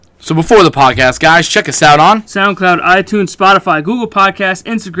So before the podcast, guys, check us out on SoundCloud, iTunes, Spotify, Google Podcasts,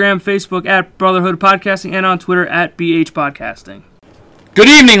 Instagram, Facebook at Brotherhood Podcasting, and on Twitter at BH Podcasting. Good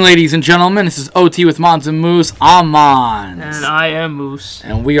evening, ladies and gentlemen. This is OT with Mons and Moose. I'm Mons. And I am Moose.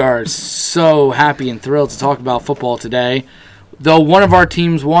 And we are so happy and thrilled to talk about football today. Though one of our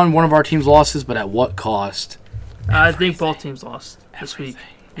teams won, one of our teams lost, but at what cost? I think both teams lost this week.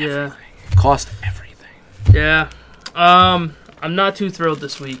 Yeah. Cost everything. Yeah. I'm not too thrilled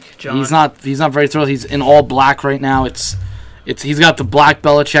this week, John. He's not very thrilled. He's in all black right now. He's got the black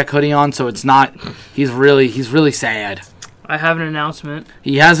Belichick hoodie on, so it's not he's really sad. I have an announcement.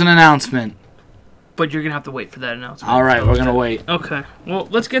 He has an announcement. But you're going to have to wait for that announcement. All right, we're going to wait. Okay. Well,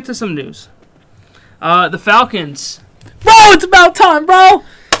 let's get to some news. The Falcons. Bro, it's about time, bro.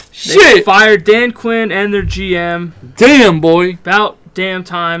 Shit. They fired Dan Quinn and their GM. Damn, boy. About damn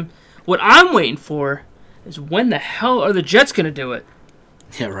time. What I'm waiting for is when the hell are the Jets going to do it?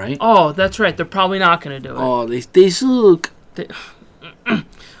 Yeah, right? Oh, that's right. They're probably not going to do it. Oh, they suck.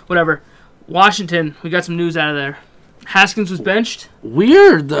 Whatever. Washington, we got some news out of there. Haskins was benched.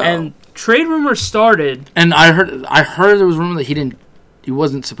 Weird, though. And trade rumors started. And I heard there was rumor that he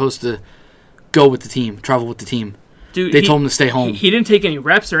wasn't supposed to go with the team, travel with the team. Dude, they told him to stay home. He didn't take any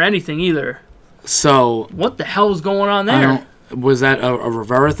reps or anything either. So what the hell is going on there? Was that a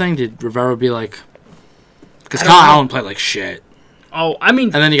Rivera thing? Did Rivera be like... Because Kyle Allen played like shit. Oh, I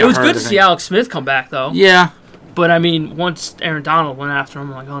mean, and then it was good to see Alex Smith come back, though. Yeah. But, I mean, once Aaron Donald went after him,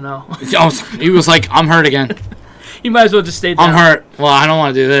 I'm like, oh, no. He was like, I'm hurt again. He might as well just stay down. I'm hurt. Well, I don't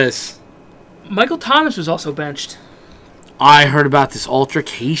want to do this. Michael Thomas was also benched. I heard about this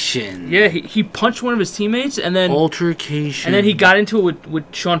altercation. Yeah, he punched one of his teammates, and then... Altercation. And then he got into it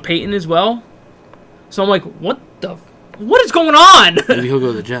with Sean Payton as well. So I'm like, what is going on? Maybe he'll go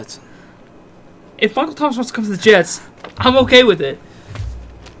to the Jets. If Michael Thomas wants to come to the Jets, I'm okay with it.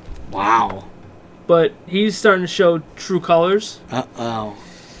 Wow. But he's starting to show true colors. Uh-oh.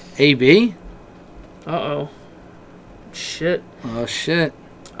 AB? Uh-oh. Shit. Oh, shit.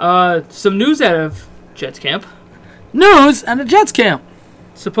 Some news out of Jets camp. News at a Jets camp.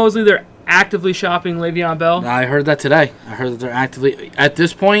 Supposedly they're actively shopping Le'Veon Bell. I heard that today. I heard that they're actively... At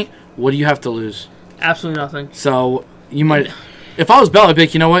this point, what do you have to lose? Absolutely nothing. So, you might... If I was Bell, I'd be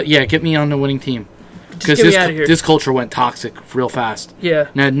like, you know what? Yeah, get me on the winning team. Because this culture went toxic real fast. Yeah.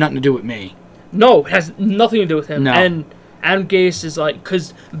 And it had nothing to do with me. No, it has nothing to do with him. No. And Adam Gase is like...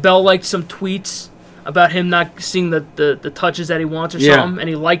 Because Bell liked some tweets about him not seeing the touches that he wants or something, and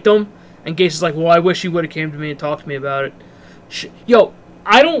he liked them. And Gase is like, well, I wish he would have came to me and talked to me about it. Yo,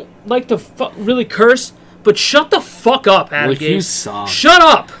 I don't like to really curse, but shut the fuck up, Adam Gase. You suck. Shut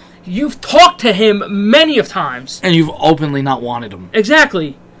up. You've talked to him many of times. And you've openly not wanted him.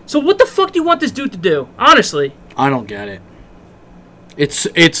 Exactly. So what the fuck do you want this dude to do? Honestly. I don't get it.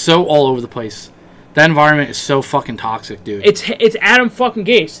 It's so all over the place. That environment is so fucking toxic, dude. It's Adam fucking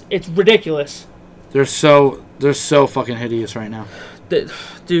Gase. It's ridiculous. They're so fucking hideous right now.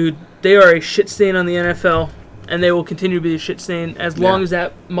 Dude, they are a shit stain on the NFL, and they will continue to be a shit stain as long as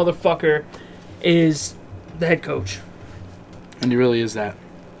that motherfucker is the head coach. And he really is that.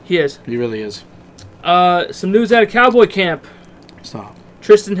 He is. He really is. Some news out of Cowboy camp. Stop.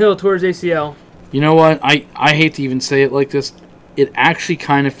 Tristan Hill tore his ACL. You know what? I hate to even say it like this. It actually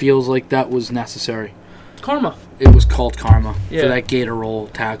kind of feels like that was necessary. Karma. It was called karma for that gator roll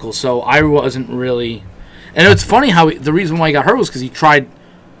tackle. So I wasn't really... And it's funny how the reason why he got hurt was because he tried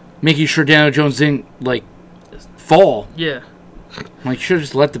making sure Daniel Jones didn't, fall. Yeah. You should have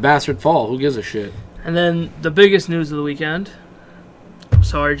just let the bastard fall. Who gives a shit? And then the biggest news of the weekend. I'm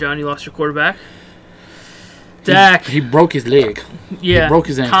sorry, John, you lost your quarterback. Dak. He broke his leg. Yeah. He broke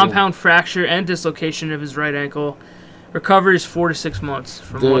his ankle. Compound fracture and dislocation of his right ankle. Recovery is 4 to 6 months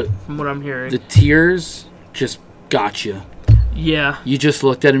from what I'm hearing. The tears just got you. Yeah. You just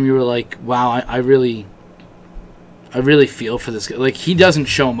looked at him, you were like, wow, I really feel for this guy. He doesn't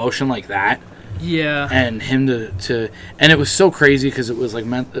show emotion like that. Yeah. And him to and it was so crazy because it was like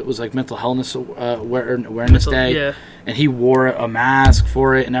mental illness awareness day. Yeah. And he wore a mask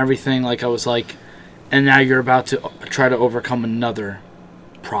for it and everything. I was like, and now you're about to try to overcome another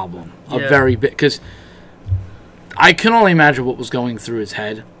problem. A very big, because I can only imagine what was going through his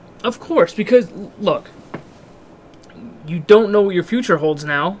head. Of course, because look, you don't know what your future holds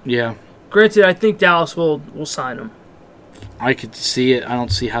now. Yeah. Granted, I think Dallas will sign him. I could see it. I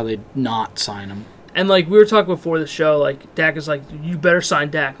don't see how they'd not sign him. And we were talking before the show, Dak is like, you better sign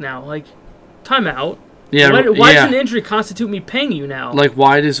Dak now. Time out. Yeah. Why does an injury constitute me paying you now?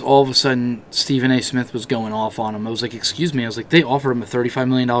 Why does all of a sudden Stephen A. Smith was going off on him? I was like, excuse me. I was like, they offered him a $35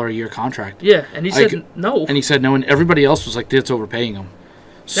 million a year contract. Yeah, and he said no. And he said no, and everybody else was like, that's overpaying him.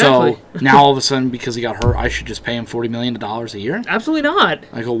 So Exactly. now all of a sudden, because he got hurt, I should just pay him $40 million a year? Absolutely not.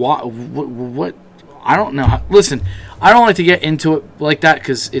 I go, what? I don't know. Listen, I don't like to get into it like that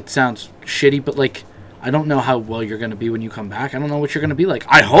because it sounds shitty, but like, I don't know how well you're going to be when you come back. I don't know what you're going to be like.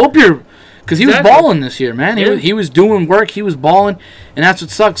 I hope you're, because he was balling this year, man. He was doing work. He was balling, and that's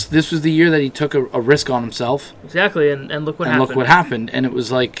what sucks. This was the year that he took a risk on himself. Exactly, and look what happened. Look what happened, and it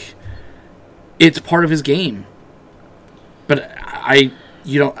was like, it's part of his game. But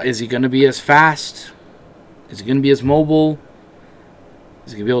is he going to be as fast? Is he going to be as mobile?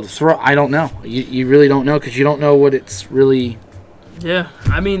 Is he going to be able to throw? I don't know. You really don't know because you don't know what it's really. Yeah,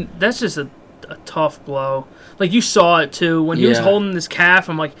 I mean, that's just a tough blow. Like, you saw it, too. When he was holding his calf,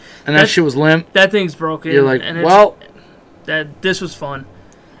 I'm like... And that shit was limp. That thing's broken. You're like, this was fun.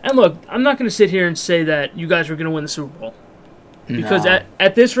 And look, I'm not going to sit here and say that you guys were going to win the Super Bowl. Because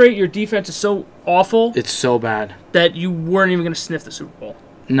at this rate, your defense is so awful... It's so bad. ...that you weren't even going to sniff the Super Bowl.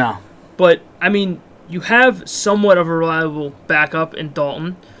 No. But, I mean, you have somewhat of a reliable backup in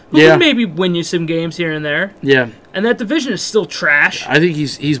Dalton... who can maybe win you some games here and there. Yeah. And that division is still trash. I think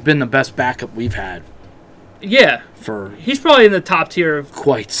he's been the best backup we've had. Yeah. He's probably in the top tier of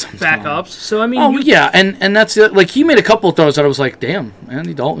quite some backups. So, I mean... and that's it. Like, he made a couple of throws that I was like, damn,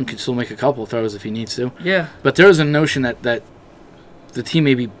 Andy Dalton could still make a couple of throws if he needs to. Yeah. But there was a notion that the team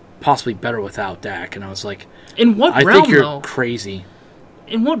may be possibly better without Dak, and I was like... In what realm, I think you're though? crazy.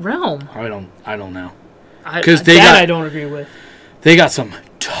 In what realm? I don't know. Because I don't agree with. They got some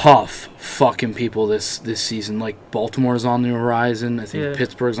tough fucking people this season. Like, Baltimore's on the horizon. I think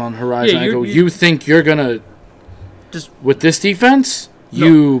Pittsburgh's on the horizon. I go, you think you're going to... Just with this defense? No,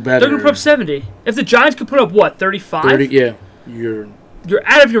 you better... They're going to put up 70. If the Giants could put up, what, 35? 30, yeah. You're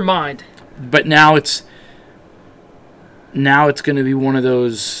out of your mind. But now it's going to be one of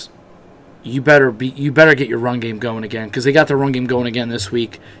those... You better get your run game going again, because they got the run game going again this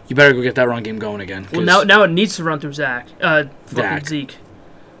week. You better go get that run game going again. Well, now it needs to run through Zeke.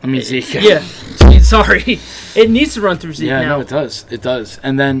 I mean Zeke. Yeah, sorry, it needs to run through Zeke. Yeah, now. No, it does. It does.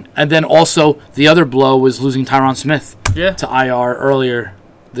 And then also the other blow was losing Tyron Smith. To IR earlier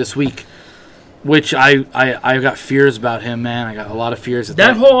this week, which I got fears about him, man. I got a lot of fears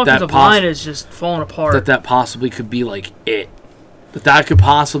that whole offensive line is just falling apart. That possibly could be like it. That could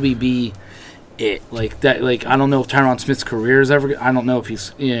possibly be it. Like that. Like, I don't know if Tyron Smith's career is ever. I don't know if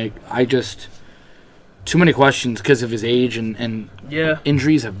he's. I just too many questions because of his age and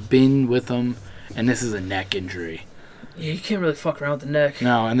injuries have been with him, and this is a neck injury. Yeah, you can't really fuck around with the neck.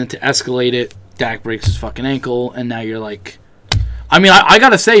 No, and then to escalate it, Dak breaks his fucking ankle, and now you're like, I mean, I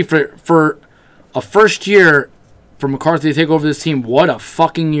gotta say for a first year for McCarthy to take over this team, what a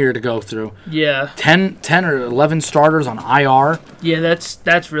fucking year to go through. Yeah. 10 or 11 starters on IR. Yeah,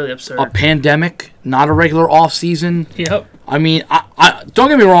 that's really absurd. A pandemic, not a regular offseason. Yep. I mean, I don't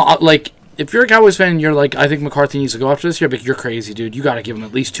get me wrong, like, if you're a Cowboys fan and you're like, I think McCarthy needs to go after this year, but you're crazy, dude. You got to give him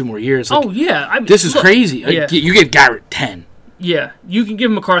at least 2 more years. Like, I mean, this is crazy. Yeah. You give Garrett 10. Yeah, you can give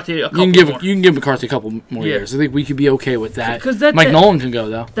McCarthy a couple more. You can give McCarthy a couple more years. I think we could be okay with that. Because Mike Nolan can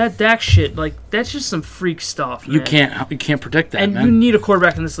go, though. That Dak shit, like, that's just some freak stuff, man. You can't predict that, and man. you need a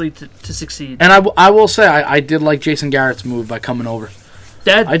quarterback in this league to succeed. And I will say, I did like Jason Garrett's move by coming over.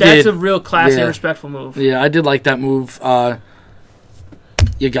 That's a real classy and respectful move. Yeah, I did like that move.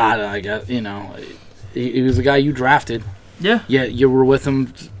 You gotta, I guess, he was the guy you drafted. Yeah. Yeah, you were with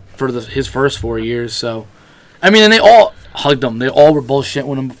him for his first 4 years, so... I mean, and they all hugged him. They all were bullshit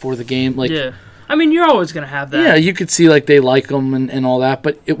with him before the game. Like, yeah. I mean, you're always going to have that. Yeah, you could see, like, they like him and all that,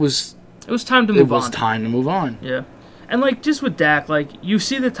 but it was... It was time to move on. It was time to move on. Yeah. And, like, just with Dak, like, you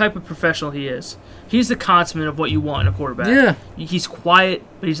see the type of professional he is. He's the consummate of what you want in a quarterback. Yeah. He's quiet,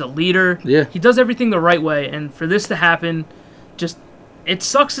 but he's a leader. Yeah. He does everything the right way, and for this to happen, just... It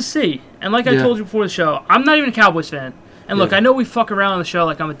sucks to see. And like I told you before the show, I'm not even a Cowboys fan. And look, I know we fuck around on the show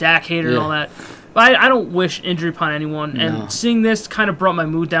like I'm a Dak hater and all that. But I don't wish injury upon anyone. No. And seeing this kind of brought my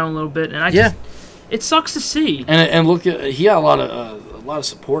mood down a little bit. And it sucks to see. And look, he had a lot of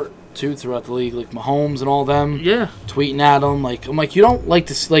support too throughout the league, like Mahomes and all them. Yeah. Tweeting at him, like, I'm like, you don't like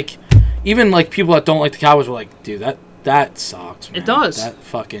this, like, even like people that don't like the Cowboys were like, dude, that sucks, man. It does.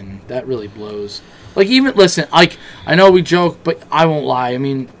 That really blows. Like, even, listen, I know we joke, but I won't lie. I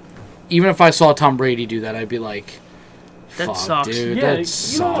mean, even if I saw Tom Brady do that, I'd be like, fuck, that sucks. Dude, yeah, that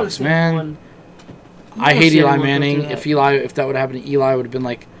sucks, man. I hate Eli Manning. If that would have happened to Eli, I would have been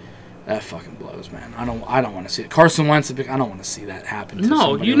like, that fucking blows, man. I don't want to see it. Carson Wentz, I don't want to see that happen to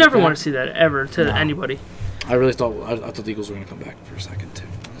somebody. You never want to see that ever to anybody. I really thought the Eagles were going to come back for a second, too.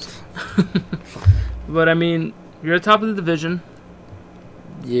 But, I mean, you're at the top of the division.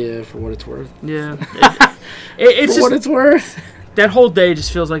 Yeah, for what it's worth. Yeah. It's for what it's worth. that whole day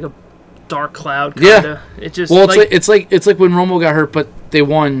just feels like a dark cloud. Kinda. Yeah. It just it's like when Romo got hurt, but they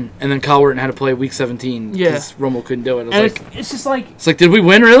won, and then Kyle Orton had to play Week 17 because Romo couldn't do it. It's just like did we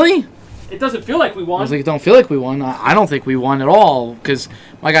win really? It doesn't feel like we won. I was like, it don't feel like we won. I don't think we won at all because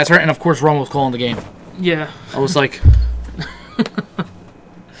my guy's hurt, and of course Romo's calling the game. Yeah. I was like,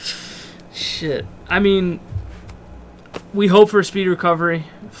 shit. I mean, we hope for a speedy recovery.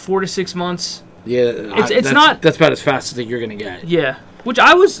 4 to 6 months. Yeah, that's about as fast as you're gonna get. Yeah, which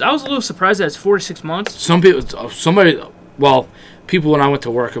I was a little surprised that it's 4 to 6 months. People when I went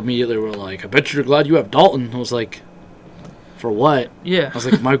to work immediately were like, "I bet you're glad you have Dalton." I was like, "For what?" Yeah, I was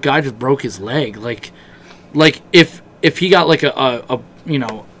like, "My guy just broke his leg. Like if he got like a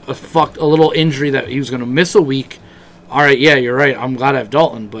little injury that he was gonna miss a week, all right, yeah, you're right. I'm glad I have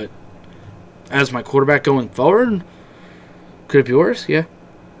Dalton, but as my quarterback going forward, could it be worse? Yeah."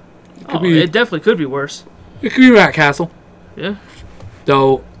 It definitely could be worse. It could be Matt Castle. Yeah.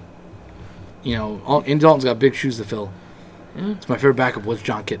 Though, Andy Dalton's got big shoes to fill. Yeah. It's my favorite backup was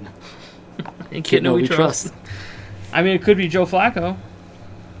John Kitna. And Kitna we trust. I mean, it could be Joe Flacco.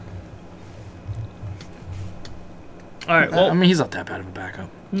 All right. Well, I mean, he's not that bad of a backup.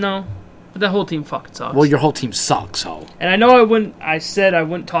 No, but that whole team fucking sucks. Well, your whole team sucks, so. And I know I said I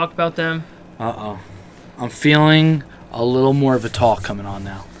wouldn't talk about them. I'm feeling a little more of a talk coming on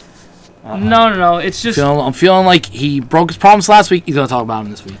now. No. It's just I'm feeling like he broke his promise last week. He's gonna talk about him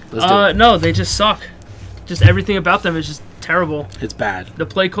this week. Let's do it. No, they just suck. Just everything about them is just terrible. It's bad. The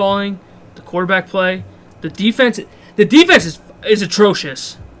play calling, the quarterback play, the defense. The defense is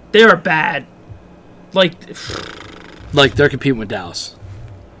atrocious. They are bad. Like they're competing with Dallas.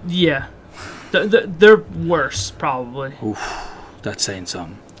 Yeah, they're worse probably. Oof, that's saying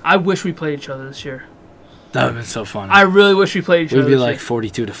something. I wish we played each other this year. That would have been so fun. I really wish we played each other. We'd be like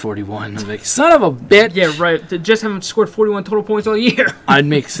 42-41. I'm like, son of a bitch. Yeah, right. They just haven't scored 41 total points all year. We'd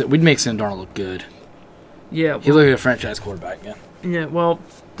make Sam Darnold look good. Yeah. He looked like a franchise quarterback again. Yeah, well,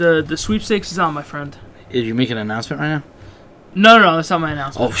 the sweepstakes is on, my friend. Did you make an announcement right now? No, that's not my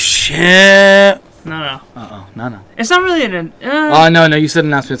announcement. Oh, shit. No. No. It's not really an... no, you said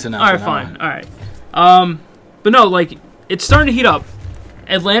announcement's announcement. All right, fine. All right. But no, it's starting to heat up.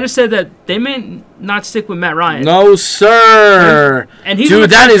 Atlanta said that they may not stick with Matt Ryan. No, sir. And he's dude,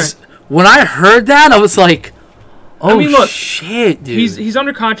 that is... When I heard that, I was like, oh, I mean, look, shit, dude. He's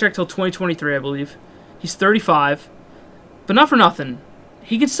under contract till 2023, I believe. He's 35. But not for nothing.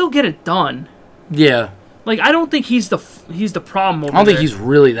 He can still get it done. Yeah. I don't think he's the problem over there. I don't think he's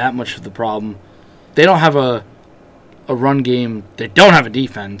really that much of the problem. They don't have a run game. They don't have a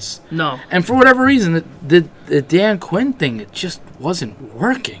defense. No. And for whatever reason, the Dan Quinn thing, it just wasn't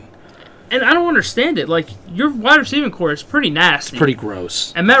working. And I don't understand it. Your wide receiving core is pretty nasty. It's pretty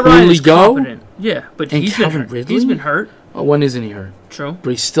gross. And Matt Ryan is competent. Yeah, but he's been hurt. Ridley? He's been hurt. Oh, when isn't he hurt? True.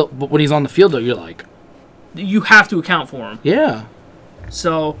 But when he's on the field, though, you're like... You have to account for him. Yeah.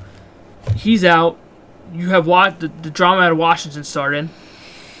 So, he's out. You have the drama out of Washington starting.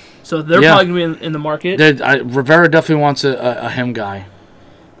 So they're probably going to be in the market. Rivera definitely wants a him guy.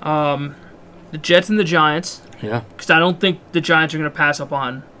 The Jets and the Giants. Yeah. Because I don't think the Giants are going to pass up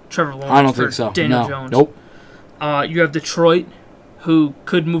on Trevor Lawrence. I don't think so. Daniel Jones. Nope. You have Detroit, who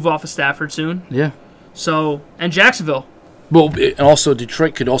could move off of Stafford soon. Yeah. So, and Jacksonville. Well, also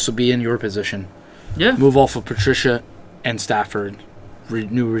Detroit could also be in your position. Yeah. Move off of Patricia and Stafford.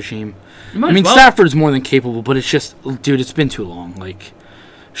 New regime. Well. Stafford's more than capable, but it's just, dude, it's been too long.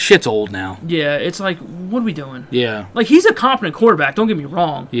 Shit's old now. Yeah, it's what are we doing? Yeah. He's a competent quarterback, don't get me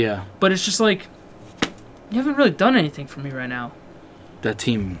wrong. Yeah. But it's just you haven't really done anything for me right now. That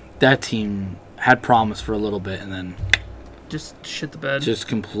team had promise for a little bit and then just shit the bed. Just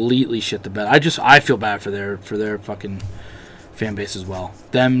completely shit the bed. I feel bad for their fucking fan base as well.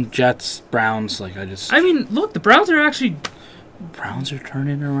 Them, Jets, Browns, I mean, look, the Browns are actually... Browns are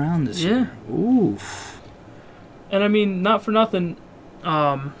turning around this year. Oof. And I mean, not for nothing,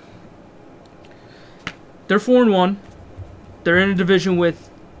 they're 4-1. They're in a division with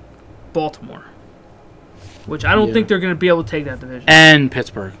Baltimore, which I don't think they're going to be able to take that division. And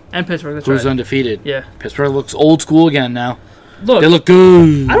Pittsburgh. That's right. Who's undefeated. Yeah. Pittsburgh looks old school again now. Look, they look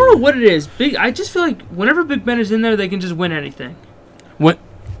good. I don't know what it is. I just feel like whenever Big Ben is in there, they can just win anything.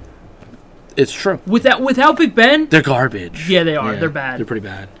 It's true. Without Big Ben, they're garbage. Yeah, they are. Yeah, they're bad. They're pretty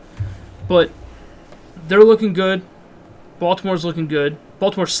bad. But they're looking good. Baltimore's looking good.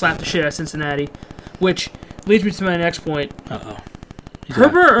 Baltimore slapped the shit out of Cincinnati, which leads me to my next point.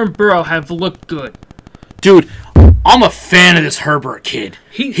 Herbert and Burrow have looked good. Dude, I'm a fan of this Herbert kid.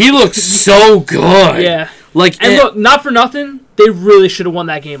 He looks so good. Yeah. Look, not for nothing, they really should have won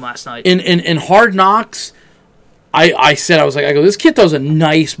that game last night. In Hard Knocks, I said, I go, this kid throws a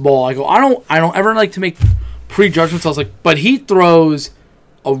nice ball. I go, I don't ever like to make prejudgments. I was like, but he throws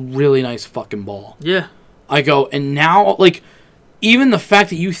a really nice fucking ball. Yeah. I go, and now, like, even the fact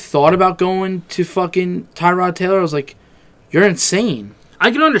that you thought about going to fucking Tyrod Taylor, I was like, you're insane.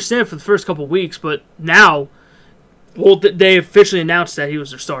 I can understand for the first couple weeks, but now, well, they officially announced that he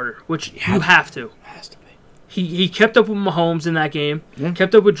was their starter, which you have to. Has to be. He kept up with Mahomes in that game. Yeah.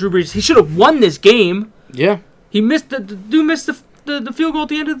 Kept up with Drew Brees. He should have won this game. Yeah. He missed the dude missed the field goal at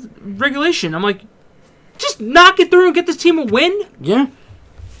the end of the regulation. I'm like, just knock it through and get this team a win. Yeah.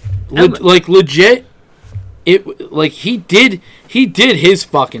 Legit. He did his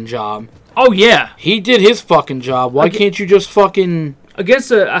fucking job. Oh yeah. He did his fucking job. Why can't you just fucking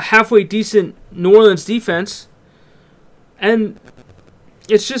against a halfway decent New Orleans defense? And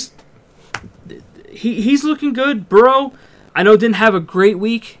it's just he's looking good. Burrow, I know, didn't have a great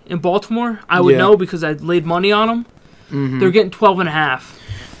week in Baltimore. I would know because I laid money on them. Mm-hmm. They're getting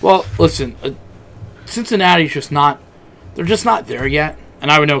 12.5. Well, listen, Cincinnati's just not. They're just not there yet.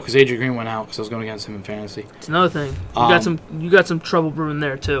 And I would know because AJ Green went out because I was going against him in fantasy. It's another thing. You got some trouble brewing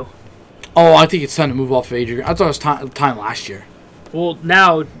there too. Oh, I think it's time to move off of AJ Green. I thought it was time last year. Well,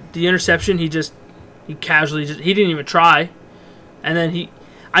 now the interception, he casually he didn't even try, and then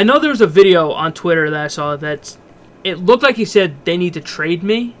I know there was a video on Twitter that I saw that it looked like he said they need to trade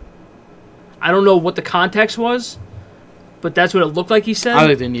me. I don't know what the context was, but that's what it looked like he said.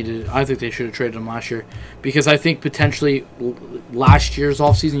 I think they should have traded him last year because I think potentially last year's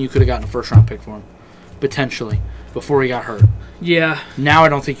offseason you could have gotten a first-round pick for him, potentially, before he got hurt. Yeah. Now I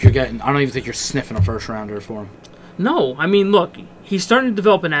don't even think you're sniffing a first-rounder for him. No, I mean, look, he's starting to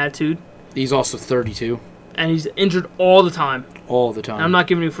develop an attitude. He's also 32. And he's injured all the time. All the time. And I'm not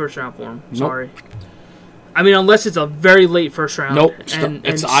giving you a first round for him. Sorry. Nope. I mean, unless it's a very late first round. Nope.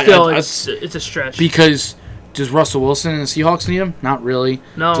 It's a stretch. Because does Russell Wilson and the Seahawks need him? Not really.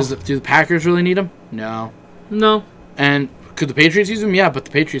 No. Do the Packers really need him? No. No. And could the Patriots use him? Yeah, but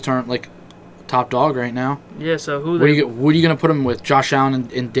the Patriots aren't like top dog right now. Yeah. So what are you going to put him with? Josh Allen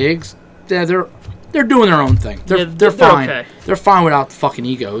and Diggs? Yeah, they're doing their own thing. They're fine. Okay. They're fine without the fucking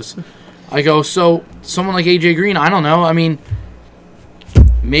egos. I go, so someone like AJ Green, I don't know. I mean,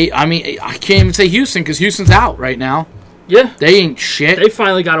 I can't even say Houston because Houston's out right now. Yeah. They ain't shit. They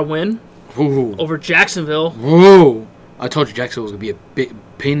finally got a win. Ooh. Over Jacksonville. Ooh. I told you Jacksonville was going to be a big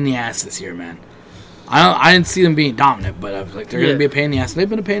pain in the ass this year, man. I didn't see them being dominant, but I was like, they're going to be a pain in the ass. They've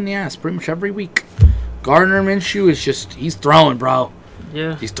been a pain in the ass pretty much every week. Gardner Minshew is just, he's throwing, bro.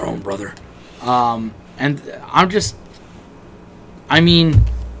 Yeah. He's throwing, brother. And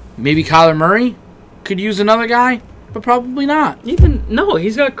maybe Kyler Murray could use another guy, but probably not.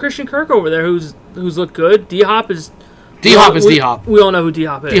 He's got Christian Kirk over there who's looked good. D-Hop is D-Hop. We all know who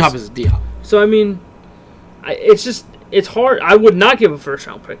D-Hop is. D-Hop is D-Hop. So, I mean, it's hard. I would not give a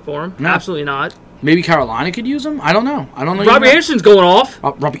first-round pick for him. No. Absolutely not. Maybe Carolina could use him. I don't know. Robbie Anderson's going off.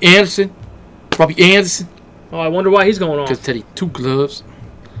 Robbie Anderson. Oh, I wonder why he's going off. Because Teddy, 2 gloves.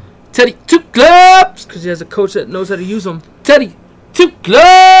 Teddy, 2 gloves. Because he has a coach that knows how to use them. Teddy, 2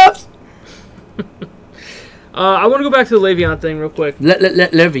 gloves. I want to go back to the Le'Veon thing real quick.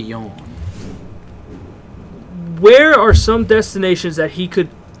 Le'Veon. Where are some destinations that he could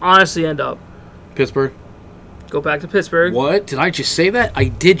honestly end up? Pittsburgh. Go back to Pittsburgh. What? Did I just say that? I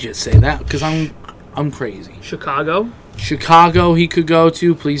did just say that because I'm crazy. Chicago he could go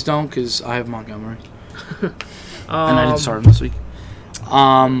to. Please don't because I have Montgomery. And I didn't start him this week.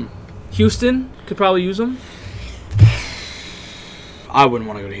 Houston could probably use him. I wouldn't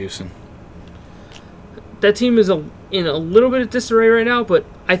want to go to Houston. That team is in a little bit of disarray right now, but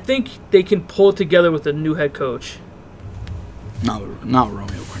I think they can pull it together with a new head coach. Not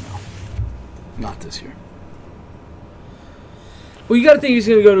Romeo Crennel. Not this year. Well, you got to think he's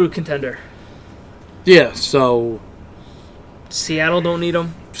going to go to a contender. Yeah, so... Seattle don't need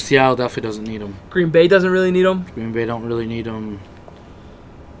him. Seattle definitely doesn't need him. Green Bay doesn't really need him. Green Bay don't really need him.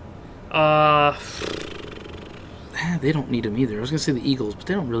 They don't need him either. I was going to say the Eagles, but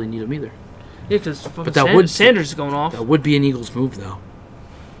they don't really need him either. Yeah, because Sanders is going off. That would be an Eagles move, though.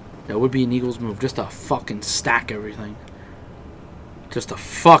 That would be an Eagles move. Just to fucking stack everything. Just to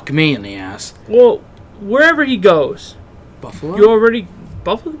fuck me in the ass. Well, wherever he goes. Buffalo?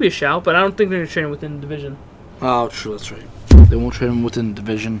 Buffalo could be a shout, but I don't think they're going to trade him within the division. Oh, true, that's right. They won't trade him within the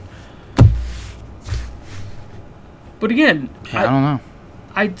division. But again... Yeah, I don't know.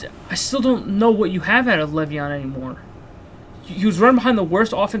 I still don't know what you have out of Le'Veon anymore. He was running behind the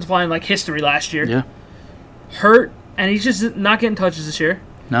worst offensive line like history last year. Yeah. Hurt, and he's just not getting touches this year.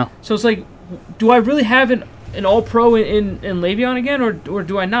 No. So it's like, do I really have an All-Pro in Le'Veon again, or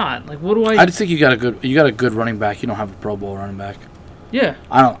do I not? Like, what do I? I just think you got a good running back. You don't have a Pro Bowl running back. Yeah.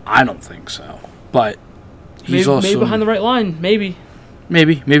 I don't think so. But he's maybe behind the right line, maybe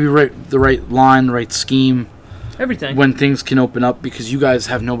the right line, the right scheme. Everything. When things can open up, because you guys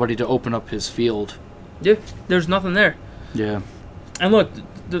have nobody to open up his field. Yeah, there's nothing there. Yeah. And look,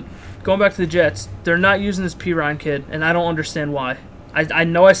 going back to the Jets, they're not using this Perine kid, and I don't understand why. I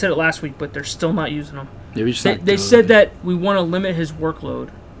know I said it last week, but they're still not using him. Maybe just they said that we want to limit his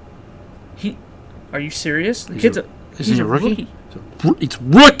workload. Are you serious? The kid's he's a rookie. It's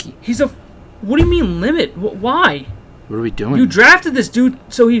rookie. What do you mean limit? Why? What are we doing? You drafted this dude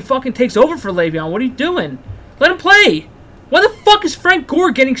so he fucking takes over for Le'Veon. What are you doing? Let him play. Why the fuck is Frank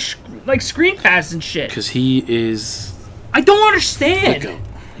Gore getting screen passes and shit? Because he is. I don't understand.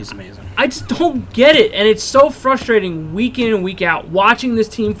 He's amazing. I just don't get it, and it's so frustrating week in and week out watching this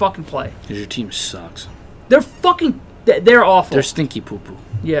team fucking play. Because your team sucks. They're awful. They're stinky poo poo.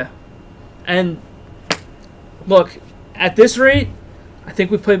 Yeah, and look, at this rate, I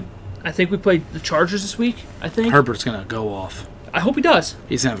think we played the Chargers this week. I think Herbert's gonna go off. I hope he does.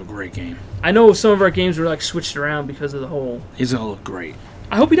 He's gonna have a great game. I know some of our games were switched around because of the whole. He's gonna look great.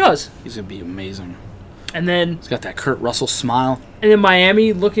 I hope he does. He's gonna be amazing. And then he's got that Kurt Russell smile. And then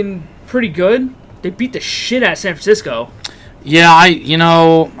Miami looking pretty good. They beat the shit out of San Francisco. Yeah,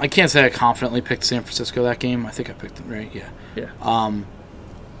 I can't say I confidently picked San Francisco that game. I think I picked it right. Yeah. Yeah.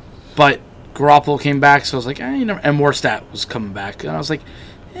 But Garoppolo came back, so I was like, you never. And Morstadt was coming back, and I was like,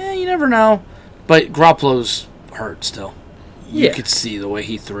 you never know. But Garoppolo's hurt still. You could see the way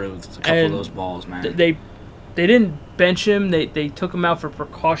he threw a couple of those balls, man. They didn't bench him. They took him out for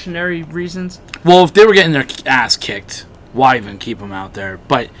precautionary reasons. Well, if they were getting their ass kicked, why even keep him out there?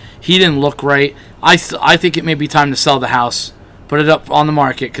 But he didn't look right. I think it may be time to sell the house, put it up on the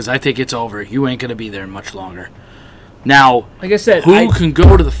market, because I think it's over. You ain't going to be there much longer. Now, like I said, who can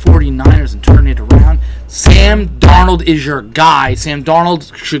go to the 49ers and turn it around? Sam Darnold is your guy. Sam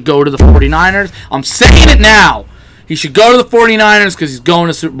Darnold should go to the 49ers. I'm saying it now. He should go to the 49ers because he's going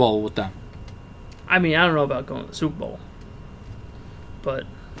to Super Bowl with them. I mean, I don't know about going to the Super Bowl. But,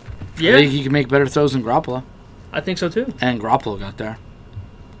 yeah. I think he can make better throws than Garoppolo. I think so, too. And Garoppolo got there.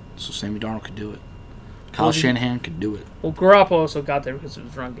 So Sammy Darnold could do it. Kyle Shanahan could do it. Well, Garoppolo also got there because of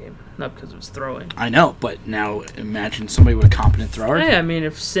his run game, not because of his throwing. I know, but now imagine somebody with a competent thrower. Yeah, I mean,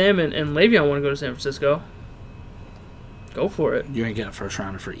 if Sam and Le'Veon want to go to San Francisco, go for it. You ain't get a first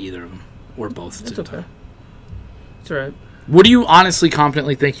rounder for either of them. Or both. It's okay. It's all right. What do you honestly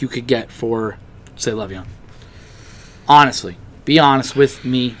confidently think you could get for, say, Le'Veon? Honestly. Be honest with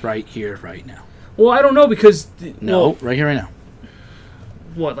me right here, right now. Well, I don't know because... right here, right now.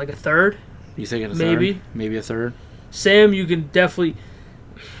 What, like a third? You think a maybe. third? Maybe a third? Sam, you can definitely...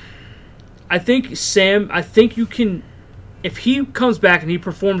 I think you can... If he comes back and he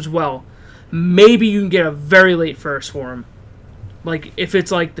performs well, maybe you can get a very late first for him. Like, if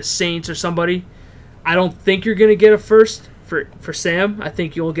it's like the Saints or somebody... I don't think you're going to get a first for Sam. I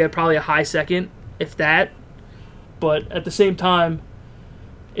think you'll get probably a high second, if that. But at the same time,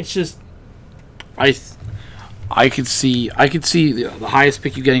 it's just... I could see the highest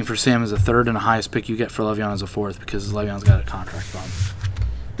pick you're getting for Sam is a third, and the highest pick you get for Le'Veon is a fourth, because Le'Veon's got a contract problem.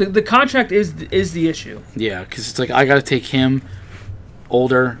 The contract is the issue. Yeah, because it's like I got to take him,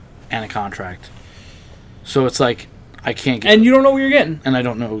 older, and a contract. So it's like... I can't get... And you don't know what you're getting. And I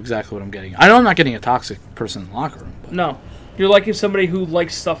don't know exactly what I'm getting. I know I'm not getting a toxic person in the locker room. But. No. You're like somebody who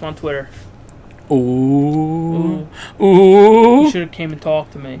likes stuff on Twitter. Ooh. You should have came and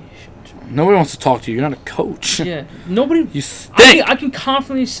talked to me. Nobody wants to talk to you. You're not a coach. Yeah. Nobody... You stink! I can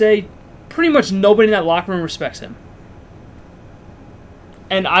confidently say pretty much nobody in that locker room respects him.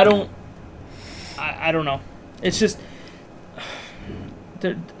 And I don't... I don't know. It's just...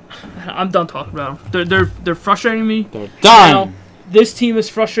 I'm done talking about them. They're frustrating me. They're done. This team is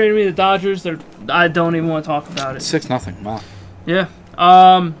frustrating me. The Dodgers. I don't even want to talk about it. 6-0. Wow. Yeah.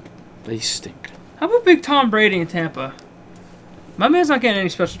 They stink. How about Big Tom Brady in Tampa? My man's not getting any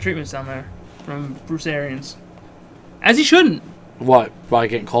special treatments down there from Bruce Arians, as he shouldn't. What? By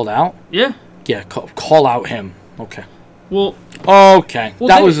getting called out? Yeah. Yeah. Call out him. Okay. Well. Okay.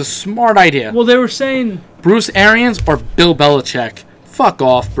 That was a smart idea. Well, they were saying Bruce Arians or Bill Belichick. Fuck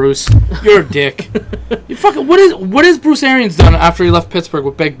off, Bruce. You're a dick. You fucking what is Bruce Arians done after he left Pittsburgh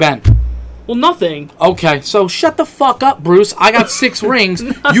with Big Ben? Well, nothing. Okay, so shut the fuck up, Bruce. I got 6 rings.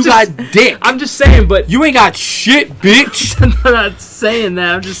 You got dick. I'm just saying, but you ain't got shit, bitch. I'm not saying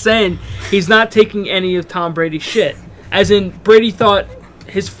that. I'm just saying he's not taking any of Tom Brady's shit. As in, Brady thought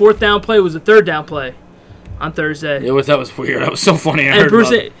his 4th down play was a 3rd down play on Thursday. That was weird. That was so funny. And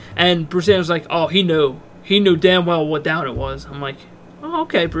Bruce Arians was like, "Oh, he knew. he knew damn well what down it was. I'm like, oh,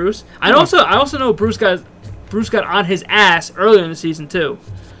 okay, Bruce. I also know Bruce got on his ass earlier in the season too,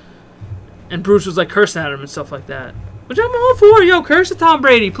 and Bruce was like cursing at him and stuff like that. Which I'm all for. Yo, curse at Tom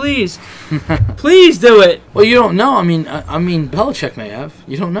Brady, please. Please do it. Well, you don't know. I mean, Belichick may have.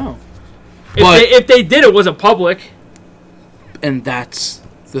 You don't know. If they did, it wasn't public. And that's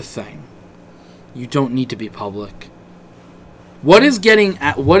the thing. You don't need to be public. What is getting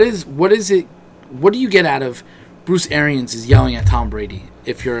at? What is it? What do you get out of Bruce Arians is yelling at Tom Brady?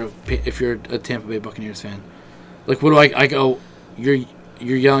 If you're a Tampa Bay Buccaneers fan, like, what do I go? You're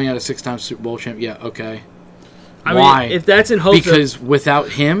yelling at a 6-time Super Bowl champ. Yeah, okay. Why? If that's in hopes because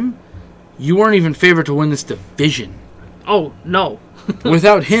without him, you weren't even favored to win this division. Oh no!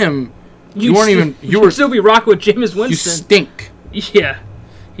 Without him, you weren't even. You would still be rocking with Jameis Winston. You stink. Yeah,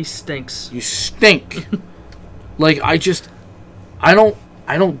 he stinks. You stink. Like, I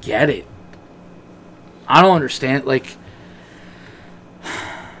don't get it. I don't understand. Like,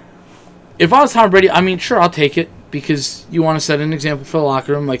 if I was Tom Brady, I mean, sure, I'll take it because you want to set an example for the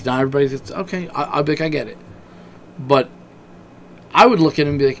locker room. Like, not everybody's okay. I get it. But I would look at him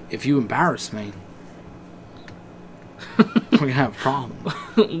and be like, if you embarrass me, we're going to have a problem.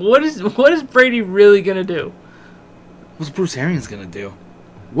 What is Brady really going to do? What's Bruce Arians going to do?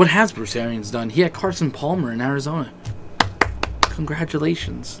 What has Bruce Arians done? He had Carson Palmer in Arizona.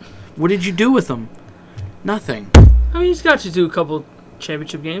 Congratulations. What did you do with him? Nothing. I mean, he's got you to a couple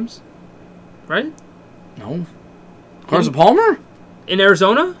championship games, right? No. Carson Palmer? In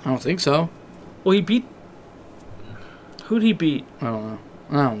Arizona? I don't think so. Well, he beat... Who'd he beat? I don't know.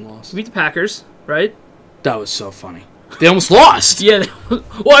 I don't know. He beat the Packers, right? That was so funny. They almost lost. Yeah. Well,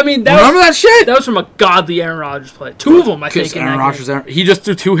 I mean, remember that shit? That was from a godly Aaron Rodgers play. Two of them, I think. Aaron Rodgers, he just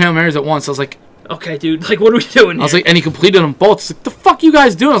threw 2 Hail Marys at once. I was like, okay, dude. Like, what are we doing here? I was like, and he completed them both. It's like, the fuck you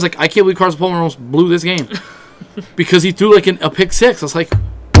guys doing? I was like, I can't believe Carson Palmer almost blew this game because he threw like a pick 6. I was like,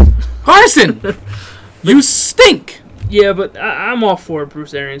 Carson, you stink. Yeah, but I'm all for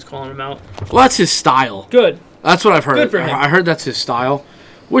Bruce Arians calling him out. Well, that's his style. Good. That's what I've heard. Good for him. I heard that's his style,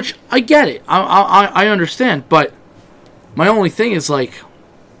 which I get it. I understand, but my only thing is like,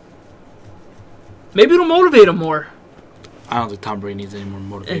 maybe it'll motivate him more. I don't think Tom Brady needs any more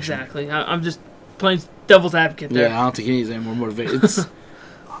motivation. Exactly. I'm just playing devil's advocate there. Yeah, I don't think he needs any more motivation.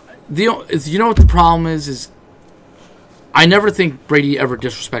 You know what the problem is I never think Brady ever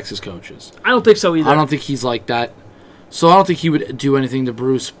disrespects his coaches. I don't think so either. I don't think he's like that. So I don't think he would do anything to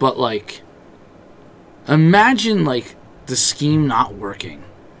Bruce, but like, imagine like the scheme not working.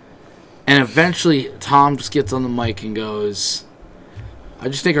 And eventually Tom just gets on the mic and goes, I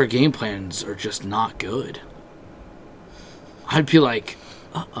just think our game plans are just not good. I'd be like,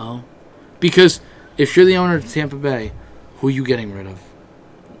 uh-oh. Because if you're the owner of Tampa Bay, who are you getting rid of?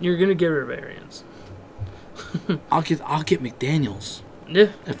 You're going to get rid of Arians. I'll get McDaniels.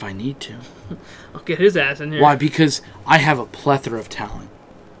 Yeah. If I need to. I'll get his ass in here. Why? Because I have a plethora of talent.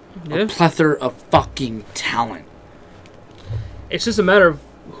 Yeah. A plethora of fucking talent. It's just a matter of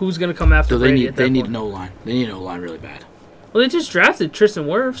who's going to come after Brady at that point. They need no line. They need no line really bad. Well, they just drafted Tristan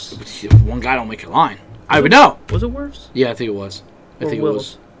Wirfs. One guy don't make a line. I would know. Was it Wirfs? Yeah, I think it was. I think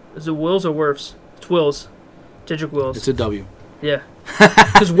Wills. It was. Is it Wills or Wirfs? It's Wills. Jedrick Wills. It's a W. Yeah.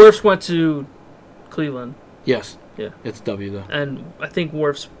 Because Wirfs went to Cleveland. Yes. Yeah. It's a W, though. And I think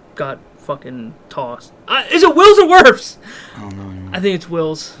Wirfs got fucking tossed. Is it Wills or Wirfs? I don't know anymore. I think it's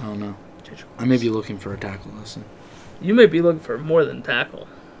Wills. I don't know. I may be looking for a tackle lesson. You may be looking for more than tackle.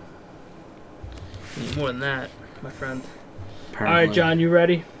 More than that, my friend. Apparently. All right, John, you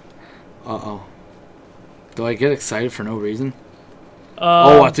ready? Uh-oh. Do I get excited for no reason?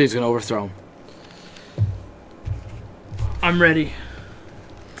 I think he's going to overthrow him. I'm ready.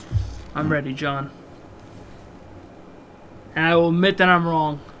 I'm ready, John. And I will admit that I'm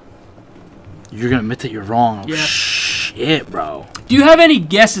wrong. You're going to admit that you're wrong? Yeah. Shit, bro. Do you have any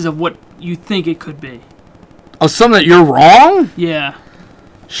guesses of what you think it could be? Oh, something that you're wrong? Yeah.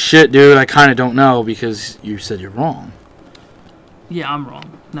 Shit, dude, I kind of don't know because you said you're wrong. Yeah, I'm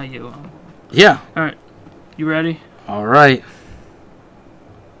wrong. Not you. Yeah. All right. You ready? All right.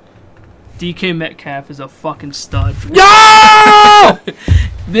 DK Metcalf is a fucking stud. Yo!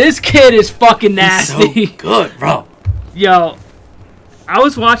 This kid is fucking nasty. He's so good, bro. Yo, I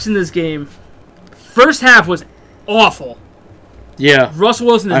was watching this game. First half was awful. Yeah. Russell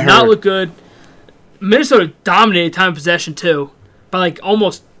Wilson did not look good. Minnesota dominated time of possession too, by like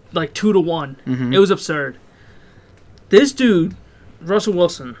almost like 2-1. Mm-hmm. It was absurd. This dude, Russell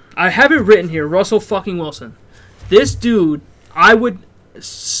Wilson, I have it written here, Russell fucking Wilson. This dude, I would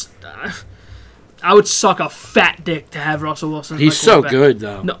suck a fat dick to have Russell Wilson. He's so good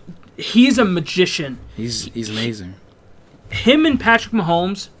though. No, he's a magician. He's amazing. Him and Patrick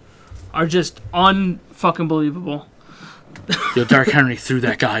Mahomes are just unfucking believable. Yo, Derrick Henry threw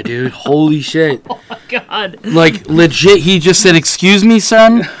that guy, dude. Holy shit. Oh my god. Like, legit, he just said, "Excuse me,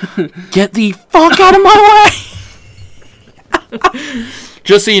 son. Get the fuck out of my way."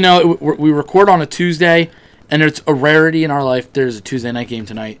 Just so you know, we record on a Tuesday, and it's a rarity in our life. There's a Tuesday night game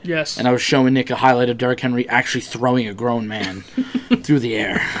tonight. Yes. And I was showing Nick a highlight of Derrick Henry actually throwing a grown man through the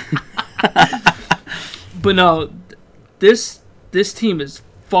air. But no, this team is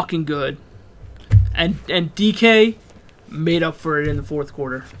fucking good. And DK made up for it in the fourth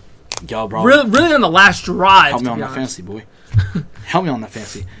quarter. Yo, bro. Really on the last drive. Help me on that fantasy, boy. Help me on that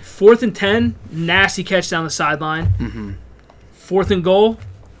fantasy. 4th and 10, nasty catch down the sideline. Mm-hmm. 4th and goal,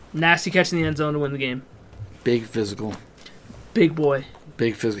 nasty catch in the end zone to win the game. Big physical. Big boy.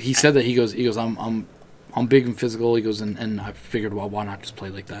 Big physical. He said that he goes. I'm big and physical. He goes and I figured, well, why not just play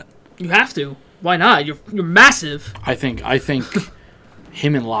like that? You have to. Why not? You're massive. I think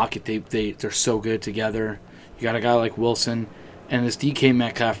him and Lockett they're so good together. You got a guy like Wilson, and this DK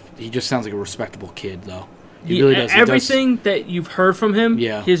Metcalf. He just sounds like a respectable kid, though. He really does. Everything that you've heard from him,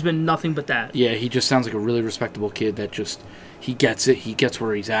 yeah, he's been nothing but that. Yeah, he just sounds like a really respectable kid that just he gets it. He gets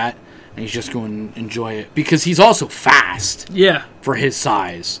where he's at, and he's just going to enjoy it because he's also fast. Yeah, for his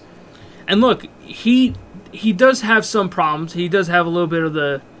size. And look, he does have some problems. He does have a little bit of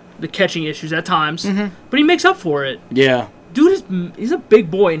the catching issues at times, but he makes up for it. Yeah. Dude, he's a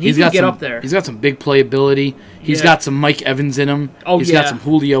big boy, and he can get up there. He's got some big playability. He's got some Mike Evans in him. He's got some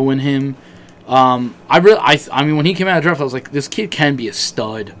Julio in him. I mean, when he came out of the draft, I was like, this kid can be a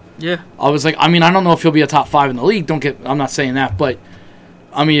stud. Yeah. I was like, I mean, I don't know if he'll be a top 5 in the league. I'm not saying that, but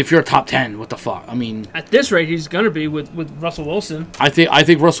I mean, if you're a top 10, what the fuck? I mean, at this rate, he's gonna be with Russell Wilson. I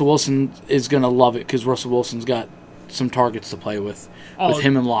think Russell Wilson is gonna love it because Russell Wilson's got some targets to play with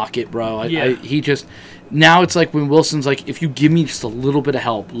him and Lockett, bro. He just now it's like when Wilson's like, if you give me just a little bit of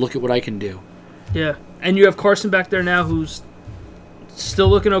help, look at what I can do. Yeah, and you have Carson back there now, who's still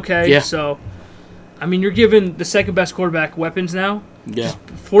looking okay. Yeah. So, I mean, you're giving the second best quarterback weapons now. Yeah. Just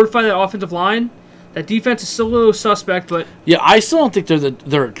fortify that offensive line. That defense is still a little suspect, but yeah, I still don't think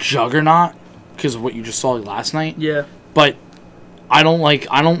they're a juggernaut because of what you just saw last night. Yeah. But I don't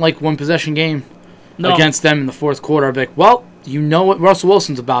like one possession game against them in the fourth quarter. I'd be like, well, you know what Russell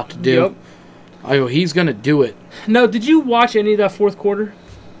Wilson's about to do. Yep. I go, he's gonna do it. No, did you watch any of that fourth quarter?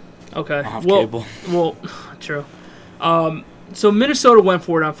 Okay. I have cable. Well, true. So Minnesota went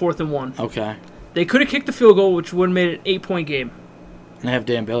for it on 4th and 1. Okay. They could have kicked the field goal, which would have made it an 8-point game. And they have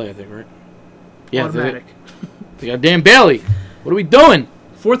Dan Bailey, I think, right? Yeah, automatic. They got Dan Bailey. What are we doing?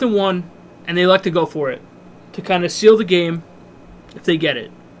 4th and 1, and they like to go for it to kind of seal the game if they get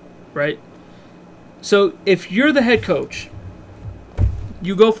it, right? So if you're the head coach,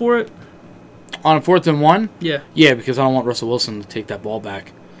 you go for it? On a 4th and 1? Yeah. Yeah, because I don't want Russell Wilson to take that ball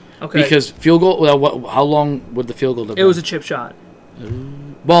back. Okay. Because field goal, well, how long would the field goal have been? It was a chip shot.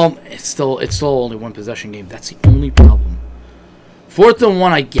 Well, it's still only one possession game. That's the only problem. 4th and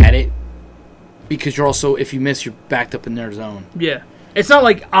 1, I get it. Because you're also, if you miss, you're backed up in their zone. Yeah. It's not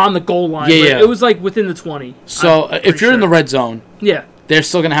like on the goal line. Yeah. It was like within the 20. So if you're in the red zone, yeah, they're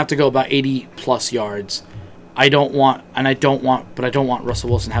still going to have to go about 80 plus yards. I don't want Russell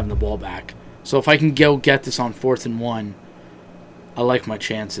Wilson having the ball back. So if I can go get this on 4th and 1, I like my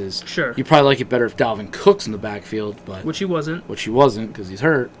chances. Sure. You probably like it better if Dalvin Cook's in the backfield, but which he wasn't because he's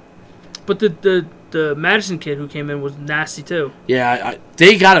hurt. But the Madison kid who came in was nasty too. Yeah,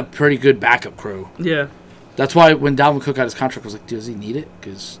 they got a pretty good backup crew. Yeah. That's why when Dalvin Cook got his contract, I was like, does he need it?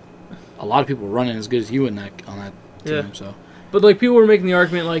 Because a lot of people were running as good as you on that team. Yeah. So. But like people were making the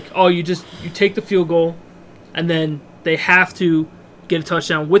argument like, oh, you take the field goal, and then they have to get a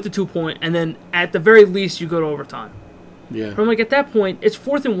touchdown with the 2-point, and then at the very least you go to overtime. Yeah. But I'm like, at that point, it's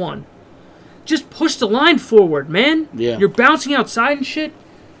 4th and 1. Just push the line forward, man. Yeah. You're bouncing outside and shit.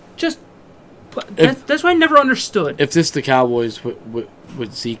 Just that's why I never understood. If this the Cowboys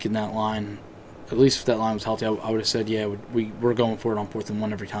with Zeke in that line, at least if that line was healthy, I would have said, yeah, we're going for it on 4th and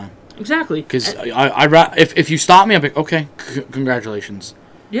 1 every time. Exactly. Because if you stop me, I'm like, okay, congratulations.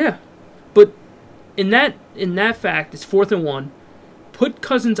 Yeah, but in that fact, it's 4th and 1. Put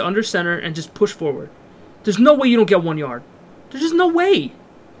Cousins under center and just push forward. There's no way you don't get 1 yard. There's just no way.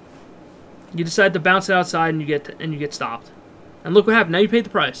 You decide to bounce it outside and you get stopped. And look what happened. Now you paid the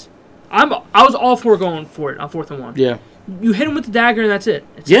price. I was all for going for it on 4th and 1. Yeah. You hit him with the dagger and that's it.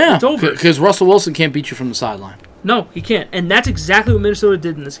 It's over. Because Russell Wilson can't beat you from the sideline. No, he can't. And that's exactly what Minnesota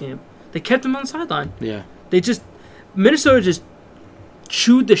did in this game. They kept him on the sideline. Yeah. Minnesota just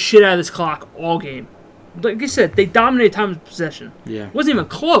chewed the shit out of this clock all game. like I said, they dominated time of possession. Yeah. It wasn't even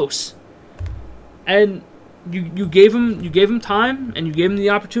close. And you gave him time, and you gave him the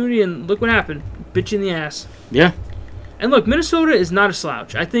opportunity, and look what happened. Bit you in the ass. Yeah. And look, Minnesota is not a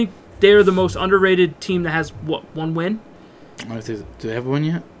slouch. I think they're the most underrated team that has, one win? Do they have one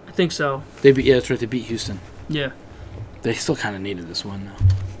yet? I think so. That's right. They beat Houston. Yeah. They still kind of needed this one, though.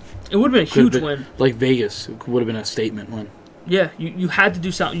 It would have been a huge win. Like Vegas, it would have been a statement win. Yeah, you had to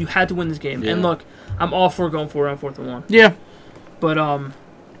do something. You had to win this game. Yeah. And look, I'm all for going for it on 4th and 1. Yeah. But,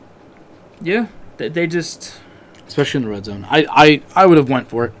 yeah, they just... Especially in the red zone. I would have went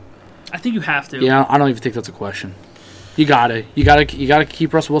for it. I think you have to. Yeah, I don't even think that's a question. You gotta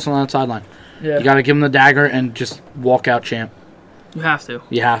keep Russell Wilson on that sideline. Yeah. You gotta give him the dagger and just walk out champ. You have to.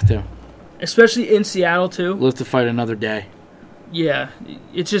 You have to. Especially in Seattle, too. Live to fight another day. Yeah,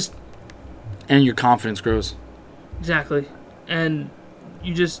 it's just... And your confidence grows. Exactly. And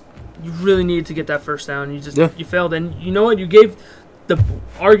you really needed to get that first down. You failed. And you know what? You gave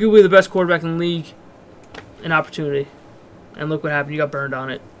arguably the best quarterback in the league an opportunity. And look what happened. You got burned on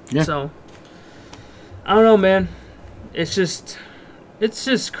it. Yeah. So, I don't know, man. It's just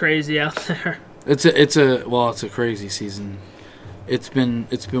crazy out there. It's a crazy season. It's been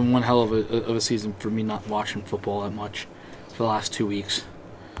one hell of a season for me not watching football that much for the last 2 weeks.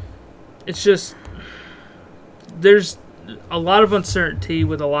 It's just there's a lot of uncertainty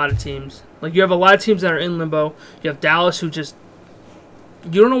with a lot of teams. Like, you have a lot of teams that are in limbo. You have Dallas, who just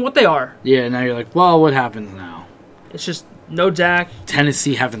you don't know what they are. Yeah, now you're like, well, what happens now? It's just no Dak.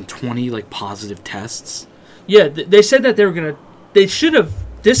 Tennessee having 20 positive tests. Yeah, they said that they should have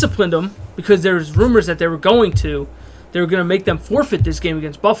disciplined them because there was rumors that they were going to make them forfeit this game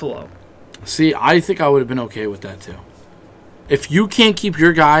against Buffalo. See, I think I would have been okay with that too. If you can't keep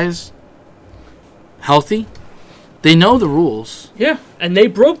your guys healthy, they know the rules. Yeah, and they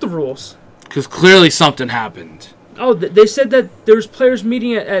broke the rules. Because clearly something happened. Oh, they said that there was players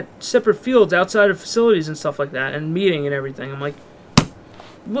meeting at separate fields outside of facilities and stuff like that, and meeting and everything. I'm like,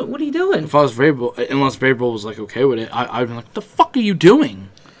 what are you doing? If I was Vrabel, unless Vrabel was okay with it, I'd be like, what the fuck are you doing?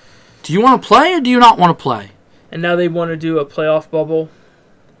 Do you want to play or do you not want to play? And now they want to do a playoff bubble.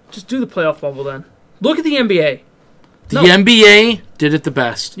 Just do the playoff bubble then. Look at the NBA. The NBA did it the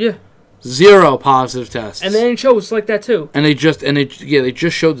best. Yeah. 0 positive tests. And the NHL was like that too. And they just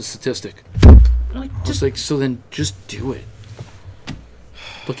showed the statistic. So then just do it.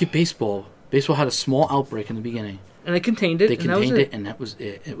 Look at baseball. Baseball had a small outbreak in the beginning. And they contained it. And that was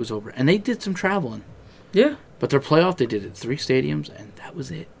it. It was over. And they did some traveling. Yeah. But their playoff, they did it 3 stadiums, and that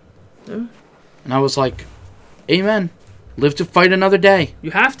was it. Yeah. And I was like, amen. Live to fight another day.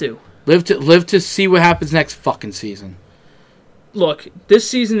 You have to. Live to see what happens next fucking season. Look, this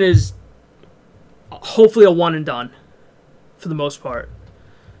season is hopefully a one and done for the most part.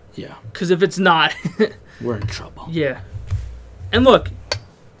 Yeah. Because if it's not... we're in trouble. Yeah. And look,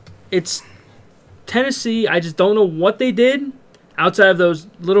 it's Tennessee. I just don't know what they did outside of those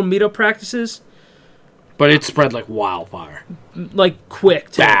little meetup practices. But it spread like wildfire. Like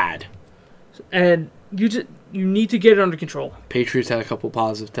quick, too. Bad. And you need to get it under control. Patriots had a couple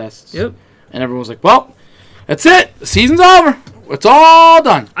positive tests. Yep. And everyone was like, well, that's it. The season's over. It's all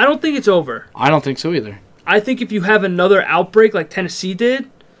done. I don't think it's over. I don't think so either. I think if you have another outbreak like Tennessee did,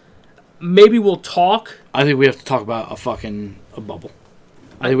 maybe we'll talk. I think we have to talk about a bubble.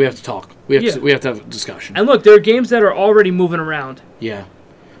 I think we have to talk. We have to have a discussion. And look, there are games that are already moving around. Yeah.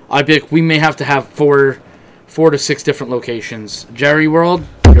 I think we may have to have 4 to 6 different locations. Jerry World,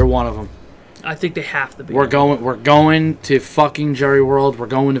 you're one of them. I think they have to be. We're going to fucking Jerry World. We're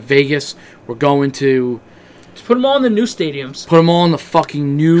going to Vegas. We're going to... Just put them all in the new stadiums. Put them all in the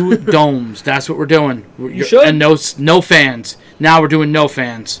fucking new domes. That's what we're doing. You should. And no fans. Now we're doing no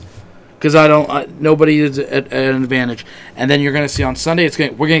fans. Because nobody is at an advantage. And then you're going to see on Sunday,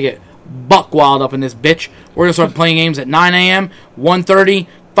 we're going to get buck wild up in this bitch. We're going to start playing games at 9 a.m., 1:30,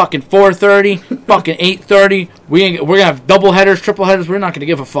 fucking 4:30, fucking 8:30. We're going to have double headers, triple headers. We're not going to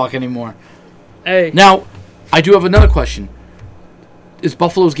give a fuck anymore. Hey. Now, I do have another question. Is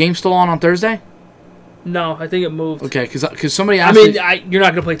Buffalo's game still on Thursday? No, I think it moved. Okay, because somebody asked me... you're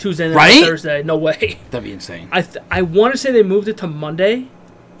not going to play Tuesday and right? Thursday. No way. That'd be insane. I want to say they moved it to Monday.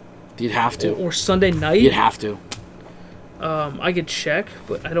 You'd have to. Or Sunday night. You'd have to. I could check,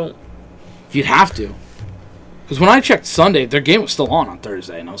 but I don't... You'd have to. Because when I checked Sunday, their game was still on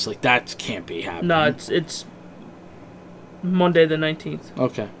Thursday, and I was like, that can't be happening. No, it's Monday the 19th.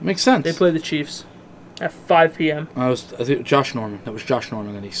 Okay, makes sense. They play the Chiefs at 5 p.m. I think Josh Norman. That was Josh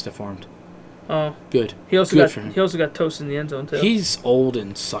Norman that he stiff-armed. Oh. Good. He also got toast in the end zone, too. He's old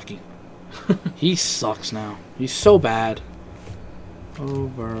and sucky. He sucks now. He's so bad.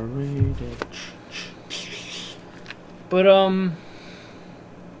 Overrated. But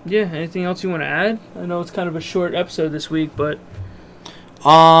yeah. Anything else you want to add? I know it's kind of a short episode this week, but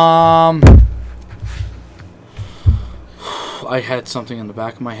I had something in the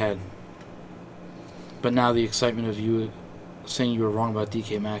back of my head, but now the excitement of you saying you were wrong about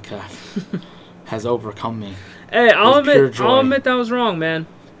DK Metcalf has overcome me. Hey, I'll admit that I was wrong, man.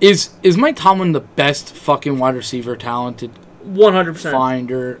 Is Mike Tomlin the best fucking wide receiver talented 100%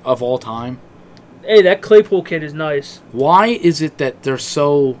 finder of all time? Hey, that Claypool kid is nice. Why is it that they're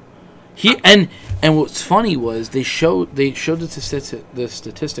so and what's funny was they showed the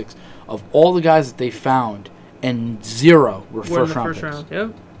statistics of all the guys that they found, and 0 were first round.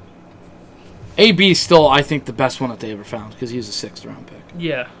 Yep. AB is still, I think, the best one that they ever found because he was a 6th round pick.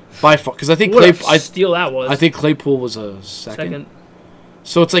 Yeah. By far, because I think steal that was. I think Claypool was a second.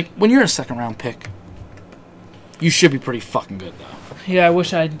 So it's like when you're a 2nd round pick, you should be pretty fucking good though. Yeah, I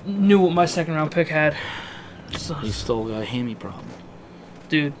wish I knew what my 2nd round pick had. So. He's still got a hammy problem.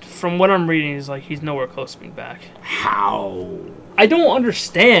 Dude, from what I'm reading, he's nowhere close to being back. How? I don't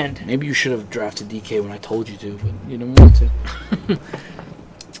understand. Maybe you should have drafted DK when I told you to, but you didn't want to.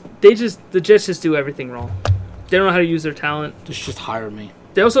 The Jets just do everything wrong. They don't know how to use their talent. Just hire me.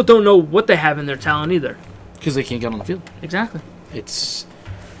 They also don't know what they have in their talent either. Because they can't get on the field. Exactly. It's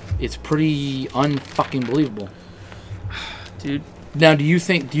pretty unfucking believable. Dude. Now, do you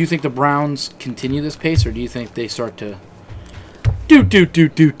think the Browns continue this pace, or do you think they start to do?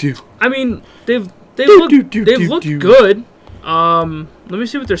 I mean, they've looked good. Let me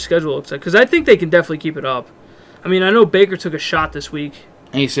see what their schedule looks like, because I think they can definitely keep it up. I mean, I know Baker took a shot this week.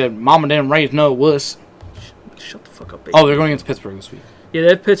 And he said, "Mama didn't raise no wuss." Shut the fuck up, Baker. Oh, they're going against Pittsburgh this week. Yeah, they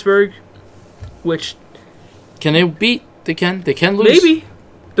have Pittsburgh, which can they beat? They can lose. Maybe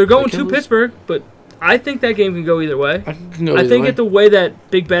they're going to Pittsburgh, but I think that game can go either way. I think at the way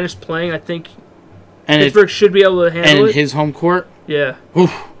that Big Ben is playing, I think Pittsburgh should be able to handle it. And his home court? Yeah.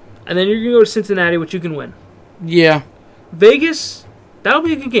 Oof. And then you're going to go to Cincinnati, which you can win. Yeah. Vegas, that'll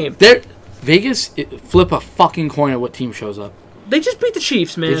be a good game. Vegas, flip a fucking coin at what team shows up. They just beat the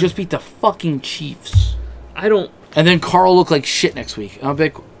Chiefs, man. They just beat the fucking Chiefs. And then Carl looked like shit next week. I'll be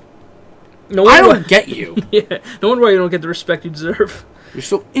like, I don't get you. Yeah. No wonder why you don't get the respect you deserve. You're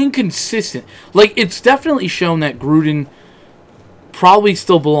so inconsistent. Like, it's definitely shown that Gruden probably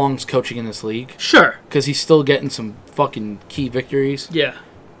still belongs coaching in this league. Sure. Because he's still getting some fucking key victories. Yeah.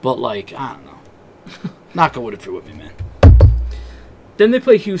 But, like, I don't know. Not go with it if you're with me, man. Then they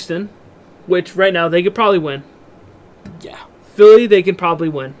play Houston, which right now they could probably win. Yeah. Philly, they can probably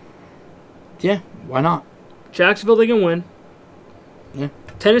win. Yeah, why not? Jacksonville, they can win. Yeah.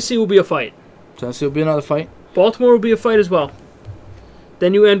 Tennessee will be a fight. Tennessee will be another fight. Baltimore will be a fight as well.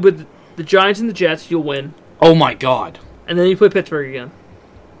 Then you end with the Giants and the Jets. You'll win. Oh my God! And then you play Pittsburgh again.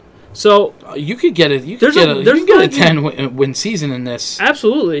 So you could get it. You could get a 10-win season in this.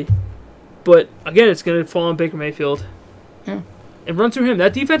 Absolutely, but again, it's going to fall on Baker Mayfield. Yeah, and run through him.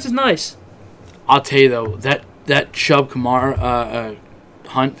 That defense is nice. I'll tell you though, that Chubb Kamara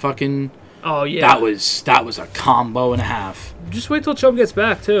Hunt fucking. Oh yeah, that was a combo and a half. Just wait till Chubb gets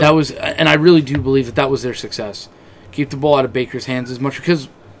back too. That was, and I really do believe that was their success. Keep the ball out of Baker's hands as much, because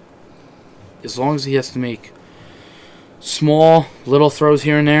as long as he has to make small little throws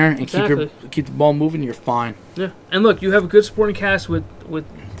here and there and keep the ball moving, you're fine. Yeah, and look, you have a good supporting cast with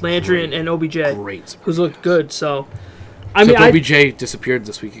Landry and OBJ, who's looked good. So, OBJ disappeared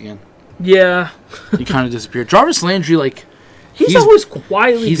this week again. Yeah, he kind of disappeared. Jarvis Landry, like he's always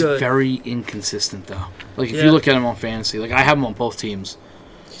quietly he's good. He's very inconsistent though. Like if you look at him on fantasy, like I have him on both teams.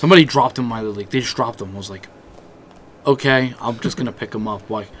 Somebody dropped him in my league. They just dropped him. I was like, okay, I'm just gonna pick him up.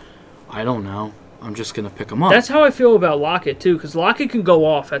 Like, I don't know. I'm just gonna pick him up. That's how I feel about Lockett too, because Lockett can go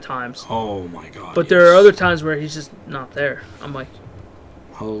off at times. Oh my God! But there are other times where he's just not there. I'm like,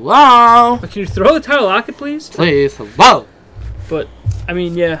 hello. Can you throw the Tyler Lockett, please? Please, hello. But I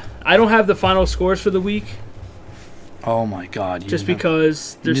mean, yeah, I don't have the final scores for the week. Oh my God! Just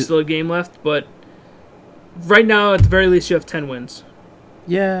because there's still a game left, but right now, at the very least, you have 10 wins.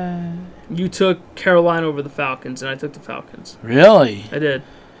 Yeah. You took Carolina over the Falcons, and I took the Falcons. Really? I did.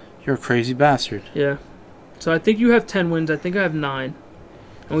 You're a crazy bastard. Yeah. So I think you have 10 wins. I think I have 9.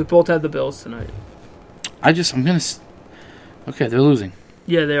 And we both have the Bills tonight. I'm going to... Okay, they're losing.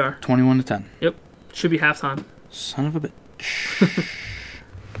 Yeah, they are. 21-10. Yep. Should be halftime. Son of a bitch.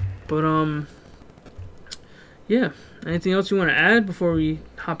 But, yeah. Anything else you want to add before we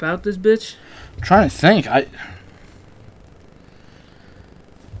hop out this bitch? I'm trying to think. I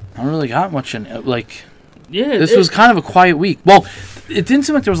don't really got much in like. Yeah, this was kind of a quiet week. Well, it didn't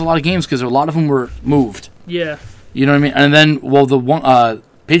seem like there was a lot of games because a lot of them were moved. Yeah. You know what I mean? And then, the one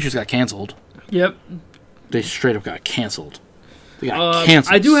Patriots got canceled. Yep. They straight up got canceled. They got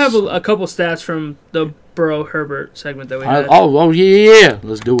canceled. I do have a couple stats from the Burrow-Herbert segment that we had. Yeah.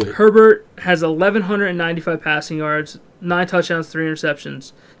 Let's do it. Herbert has 1,195 passing yards, 9 touchdowns, 3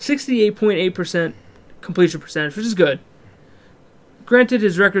 interceptions, 68.8% completion percentage, which is good. Granted,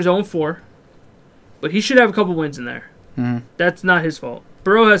 his record's 0-4, but he should have a couple wins in there. Mm-hmm. That's not his fault.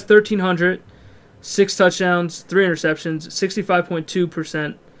 Burrow has 1,300, 6 touchdowns, 3 interceptions,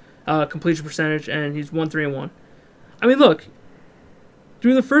 65.2% completion percentage, and he's 1-3-1. I mean, look,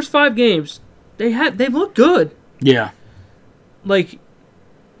 through the first 5 games, they've looked good. Yeah. Like,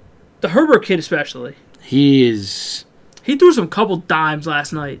 the Herbert kid especially. He threw some couple dimes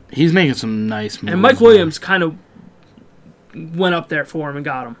last night. He's making some nice moves. And Mike Williams kind of went up there for him and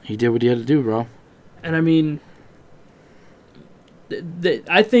got him. He did what he had to do, bro. And I mean,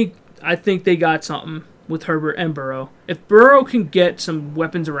 I think they got something with Herbert and Burrow. If Burrow can get some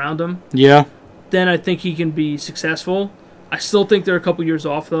weapons around him, yeah, then I think he can be successful. I still think they're a couple years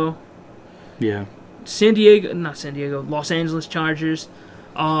off, though. Yeah. Los Angeles Chargers.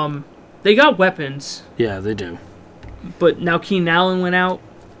 They got weapons. Yeah, they do. But now Keenan Allen went out,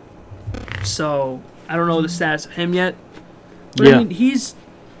 so I don't know the status of him yet. But yeah. I mean, he's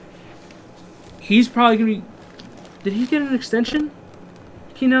probably going to be... Did he get an extension?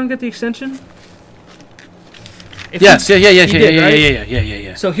 Keenan Allen get the extension? Yes, yeah.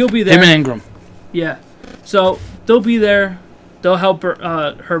 Yeah. So he'll be there. Him and Ingram. Yeah. So they'll be there. They'll help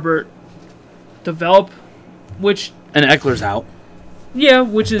Herbert develop, which... And Eckler's out. Yeah,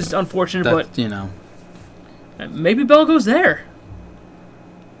 which is unfortunate, but... You know. Maybe Bell goes there.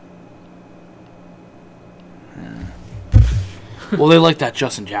 Well, they like that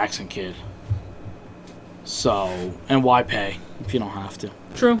Justin Jackson kid. So, and why pay if you don't have to?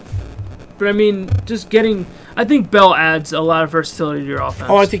 True. But I mean, just getting... I think Bell adds a lot of versatility to your offense.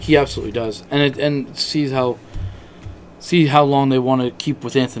 Oh, I think he absolutely does. And see how long they want to keep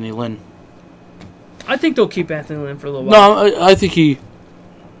with Anthony Lynn. I think they'll keep Anthony Lynn for a little while. No, I think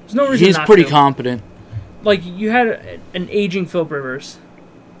there's no reason he's not pretty to. competent. Like, you had an aging Philip Rivers.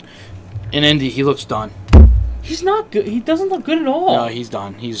 In Indy, he looks done. He's not good. He doesn't look good at all. No, he's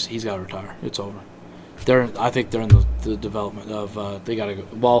done. He's got to retire. It's over. I think they're in the development of they got to go.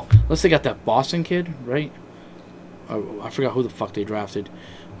 Well, unless they got that Boston kid, right? I forgot who the fuck they drafted.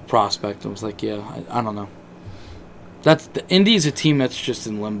 Prospect. I was like, yeah, I don't know. The Indy's a team that's just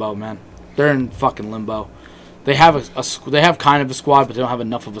in limbo, man. They're in fucking limbo. They have they have kind of a squad, but they don't have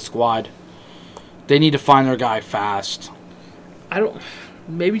enough of a squad. They need to find their guy fast.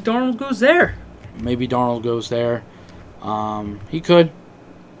 Maybe Darnold goes there. He could.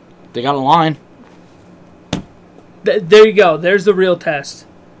 They got a line. There you go. There's the real test.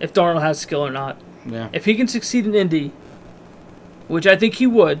 If Darnold has skill or not. Yeah. If he can succeed in Indy, which I think he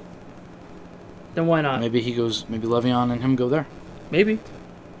would, then why not? Maybe Le'Veon and him go there. Maybe.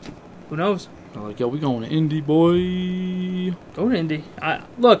 Who knows? They're like, yo, we going to Indy, boy. Go to Indy.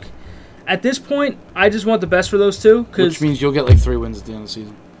 Look, at this point, I just want the best for those two. Which means you'll get like 3 wins at the end of the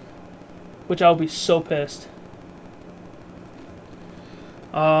season. Which I'll be so pissed.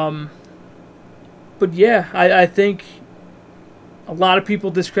 But yeah, I think a lot of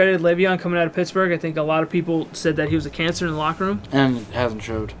people discredited Le'Veon coming out of Pittsburgh. I think a lot of people said that he was a cancer in the locker room. And it hasn't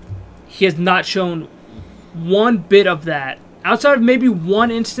showed. He has not shown one bit of that. Outside of maybe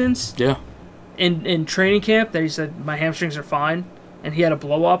one instance in training camp that he said, my hamstrings are fine, and he had a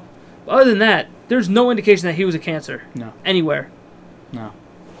blow-up. Other than that, there's no indication that he was a cancer. No. Anywhere. No.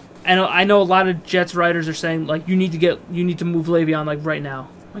 And I know a lot of Jets writers are saying, like, you need to move Le'Veon, like, right now.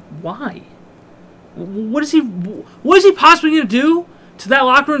 Like, why? What is he possibly going to do to that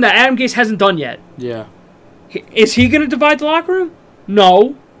locker room that Adam Gase hasn't done yet? Yeah. Is he going to divide the locker room?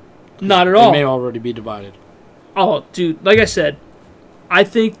 No. Not at all. It may already be divided. Oh, dude, like I said, I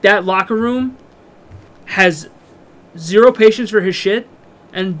think that locker room has zero patience for his shit,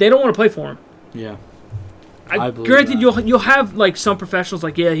 and they don't want to play for him. Yeah. Granted, you'll have like some professionals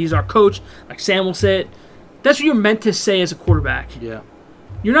like, yeah, he's our coach, like Sam will say it. That's what you're meant to say as a quarterback. Yeah.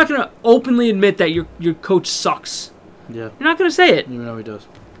 You're not going to openly admit that your coach sucks. Yeah. You're not going to say it. Even though he does.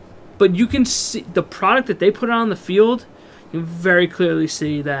 But you can see the product that they put on the field, you can very clearly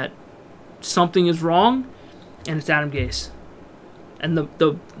see that something is wrong, and it's Adam Gase. And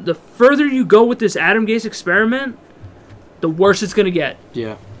the further you go with this Adam Gase experiment, the worse it's going to get.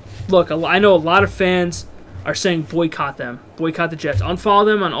 Yeah. Look, I know a lot of fans are saying boycott them. Boycott the Jets. Unfollow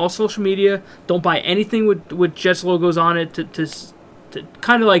them on all social media. Don't buy anything with Jets logos on it to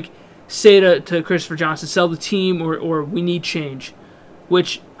kind of like say to Christopher Johnson, sell the team or we need change.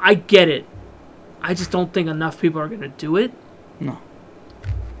 Which, I get it. I just don't think enough people are going to do it. No.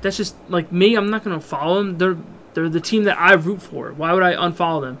 That's just like me. I'm not gonna follow them. They're the team that I root for. Why would I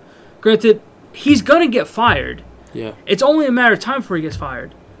unfollow them? Granted, he's gonna get fired. Yeah. It's only a matter of time before he gets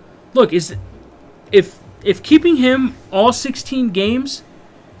fired. Look, if keeping him all 16 games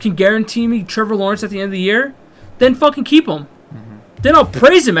can guarantee me Trevor Lawrence at the end of the year, then fucking keep him. Mm-hmm. Then I'll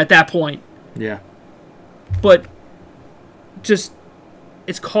praise him at that point. Yeah. But just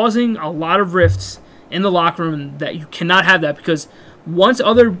it's causing a lot of rifts in the locker room that you cannot have that, because once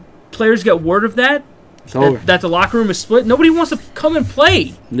other players get word of that the locker room is split, nobody wants to come and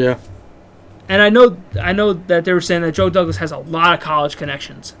play. Yeah. And I know that they were saying that Joe Douglas has a lot of college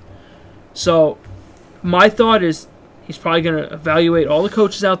connections. So my thought is he's probably going to evaluate all the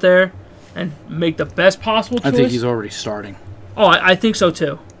coaches out there and make the best possible choice. I think he's already starting. Oh, I think so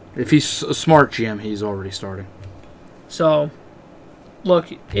too. If he's a smart GM, he's already starting. So, look,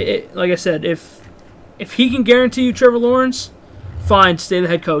 like I said, if he can guarantee you Trevor Lawrence, fine, stay the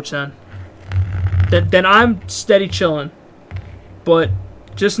head coach then. Then I'm steady chilling. But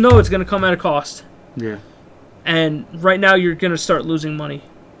just know it's going to come at a cost. Yeah. And right now you're going to start losing money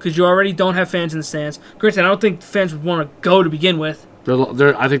because you already don't have fans in the stands. Granted, I don't think fans would want to go to begin with.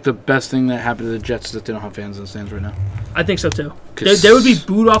 I think the best thing that happened to the Jets is that they don't have fans in the stands right now. I think so too. They would be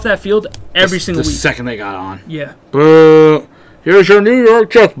booed off that field every single week. The second they got on. Yeah. Boo! Here's your New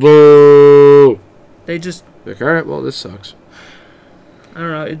York Jets. Boo! They just... Like, all right, well, this sucks. I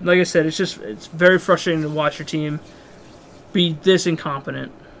don't know. Like I said, it's very frustrating to watch your team be this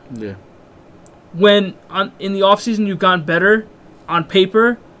incompetent. Yeah. When in the offseason you've gotten better on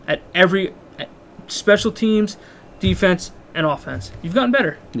paper at special teams, defense, and offense. You've gotten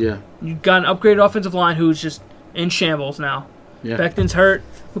better. Yeah. You've got an upgraded offensive line who's just in shambles now. Yeah. Becton's hurt.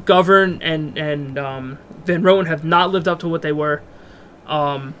 McGovern and Van Roten have not lived up to what they were.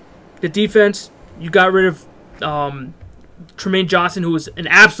 The defense, you got rid of Tremaine Johnson, who was an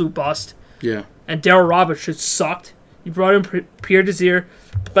absolute bust. Yeah. And Darryl Roberts just sucked. You brought in Pierre Desir.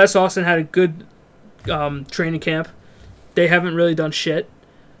 Les Austin had a good training camp. They haven't really done shit.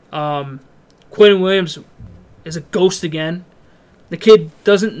 Quentin Williams is a ghost again. The kid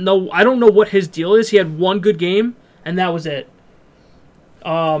doesn't know. I don't know what his deal is. He had one good game, and that was it.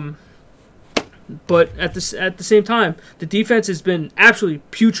 But at the same time, the defense has been absolutely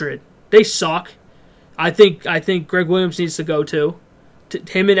putrid. They suck. I think Greg Williams needs to go too.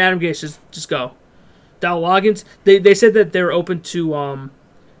 Him and Adam Gase just go. Dow Loggins, they said that they're open to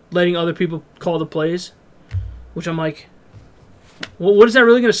letting other people call the plays, which I'm like, well, what is that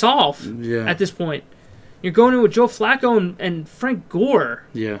really going to solve at this point? You're going in with Joe Flacco and Frank Gore.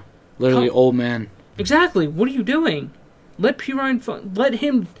 Yeah, literally old man. Exactly. What are you doing? Let let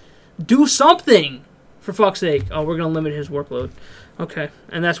him do something, for fuck's sake. Oh, we're going to limit his workload. Okay,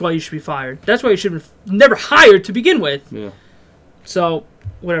 and that's why you should be fired. That's why you should have never hired to begin with. Yeah. So,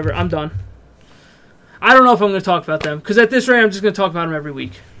 whatever. I'm done. I don't know if I'm going to talk about them, because at this rate, I'm just going to talk about them every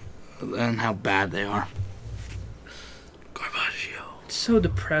week. And how bad they are. Garbaggio. It's so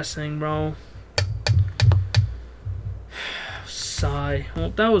depressing, bro. Sigh.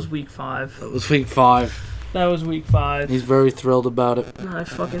 Well, that was week 5. That was week 5. That was week 5. He's very thrilled about it. I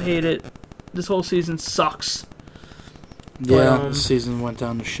fucking hate it. This whole season sucks. Yeah, the season went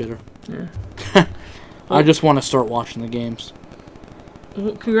down the shitter. Yeah. I just want to start watching the games.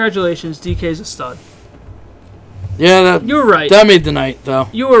 Well, congratulations, DK's a stud. Yeah, you were right. That made the night, though.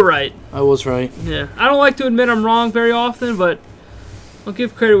 You were right. I was right. Yeah. I don't like to admit I'm wrong very often, but I'll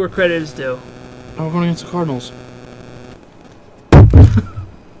give credit where credit is due. Oh, we're going against the Cardinals.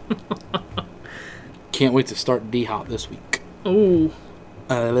 Can't wait to start D-Hop this week. Ooh.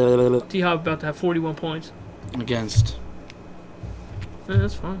 D-Hop about to have 41 points. Against. Yeah,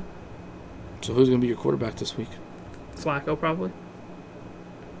 that's fine. So who's going to be your quarterback this week? Flacco, probably.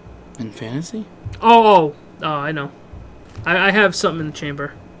 In fantasy? Oh, I know. I have something in the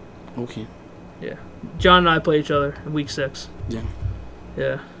chamber. Okay. Yeah. John and I play each other in week 6. Yeah.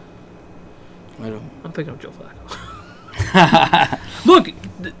 Yeah. I don't. I'm picking up Joe Flacco. Look,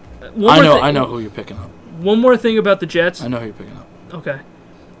 I know who you're picking up. One more thing about the Jets. I know who you're picking up. Okay.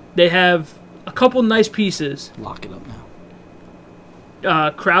 They have a couple nice pieces. Lock it up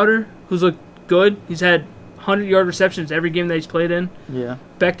now. Crowder, who's looked good. He's had 100-yard receptions every game that he's played in. Yeah.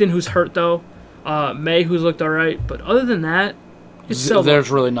 Becton, who's hurt, though. May, who's looked all right. But other than that,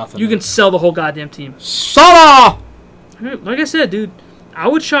 there's really nothing. You can sell the whole goddamn team. Sada! Like I said, dude, I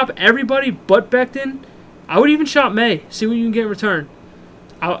would shop everybody but Becton. I would even shop May. See what you can get in return.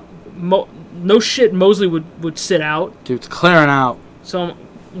 No shit, Mosley would sit out. Dude, it's clearing out. So,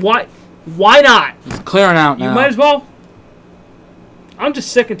 why not? It's clearing out now. You might as well. I'm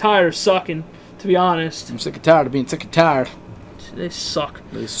just sick and tired of sucking, to be honest. I'm sick and tired of being sick and tired. They suck.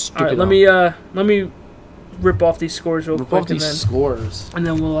 They stupid. All right, let me rip off these scores real quick, and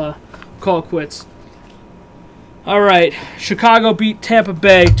then we'll call it quits. All right, Chicago beat Tampa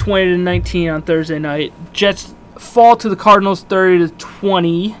Bay 20-19 on Thursday night. Jets fall to the Cardinals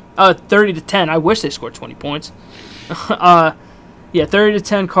 30-10. I wish they scored 20 points.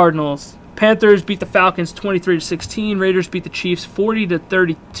 30-10 Cardinals. Panthers beat the Falcons 23-16. Raiders beat the Chiefs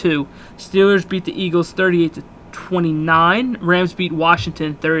 40-32. Steelers beat the Eagles 38-29. Rams beat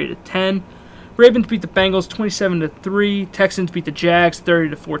Washington 30-10. Ravens beat the Bengals 27-3. Texans beat the Jags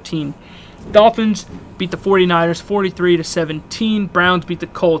 30-14. Dolphins beat the 49ers 43-17. Browns beat the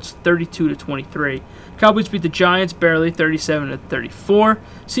Colts 32-23. Cowboys beat the Giants barely 37-34.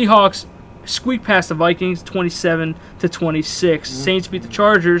 Seahawks squeaked past the Vikings 27-26. Saints beat the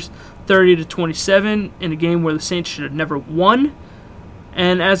Chargers 30-27 in a game where the Saints should have never won.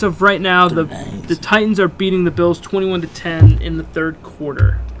 And as of right now, the Titans are beating the Bills 21-10 in the third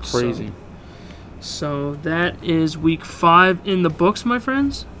quarter. Crazy. So that is week 5 in the books, my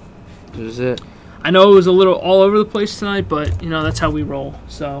friends. That is it. I know it was a little all over the place tonight, but that's how we roll.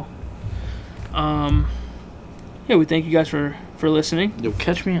 So, we thank you guys for listening. You'll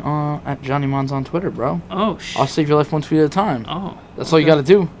catch me at Johnny Mons on Twitter, bro. Oh, I'll save your life one tweet at a time. Oh, that's all you got to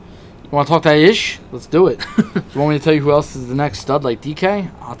do. You want to talk that ish? Let's do it. You want me to tell you who else is the next stud like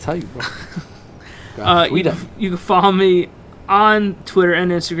DK? I'll tell you, bro. You can follow me on Twitter and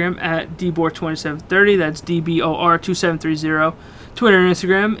Instagram at dbor2730. That's DBOR2730. Twitter and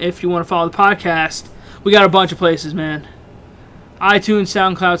Instagram. If you want to follow the podcast, we got a bunch of places, man. iTunes,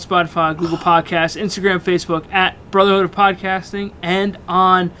 SoundCloud, Spotify, Google Podcasts, Instagram, Facebook at Brotherhood of Podcasting, and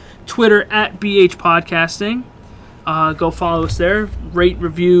on Twitter at BH Podcasting. Go follow us there. Rate,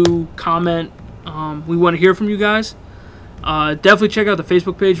 review, comment. We want to hear from you guys. Definitely check out the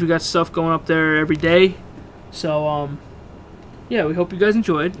Facebook page. We got stuff going up there every day. So, we hope you guys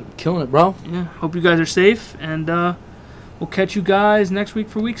enjoyed. Killing it, bro. Yeah, hope you guys are safe, and we'll catch you guys next week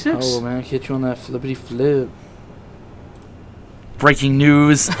for week 6. Oh, man, catch you on that flippity flip. Breaking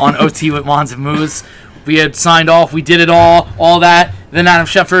news on OT with Mons and Moose. We had signed off. We did it all that. Then Adam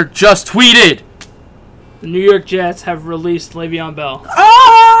Schefter just tweeted. The New York Jets have released Le'Veon Bell.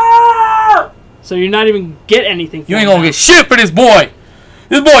 Ah! So you're not even get anything from You ain't gonna get shit for this boy.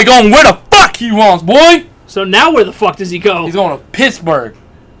 This boy going where the fuck he wants, boy. So now where the fuck does he go? He's going to Pittsburgh.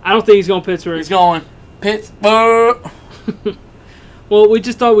 I don't think he's going to Pittsburgh. He's going Pittsburgh. Well, we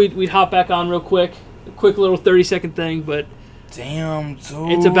just thought we'd hop back on real quick. A quick little 30-second thing, but... Damn,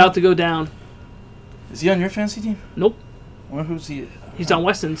 dude. It's about to go down. Is he on your fantasy team? Nope. I wonder who's he... He's on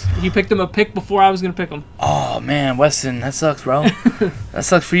Weston's. He picked him a pick before I was going to pick him. Oh, man, Weston. That sucks, bro. That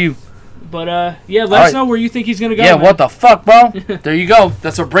sucks for you. But, let us know where you think he's going to go. Yeah, man. What the fuck, bro? There you go.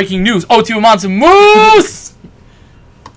 That's our breaking news. OT with Mons and Moose!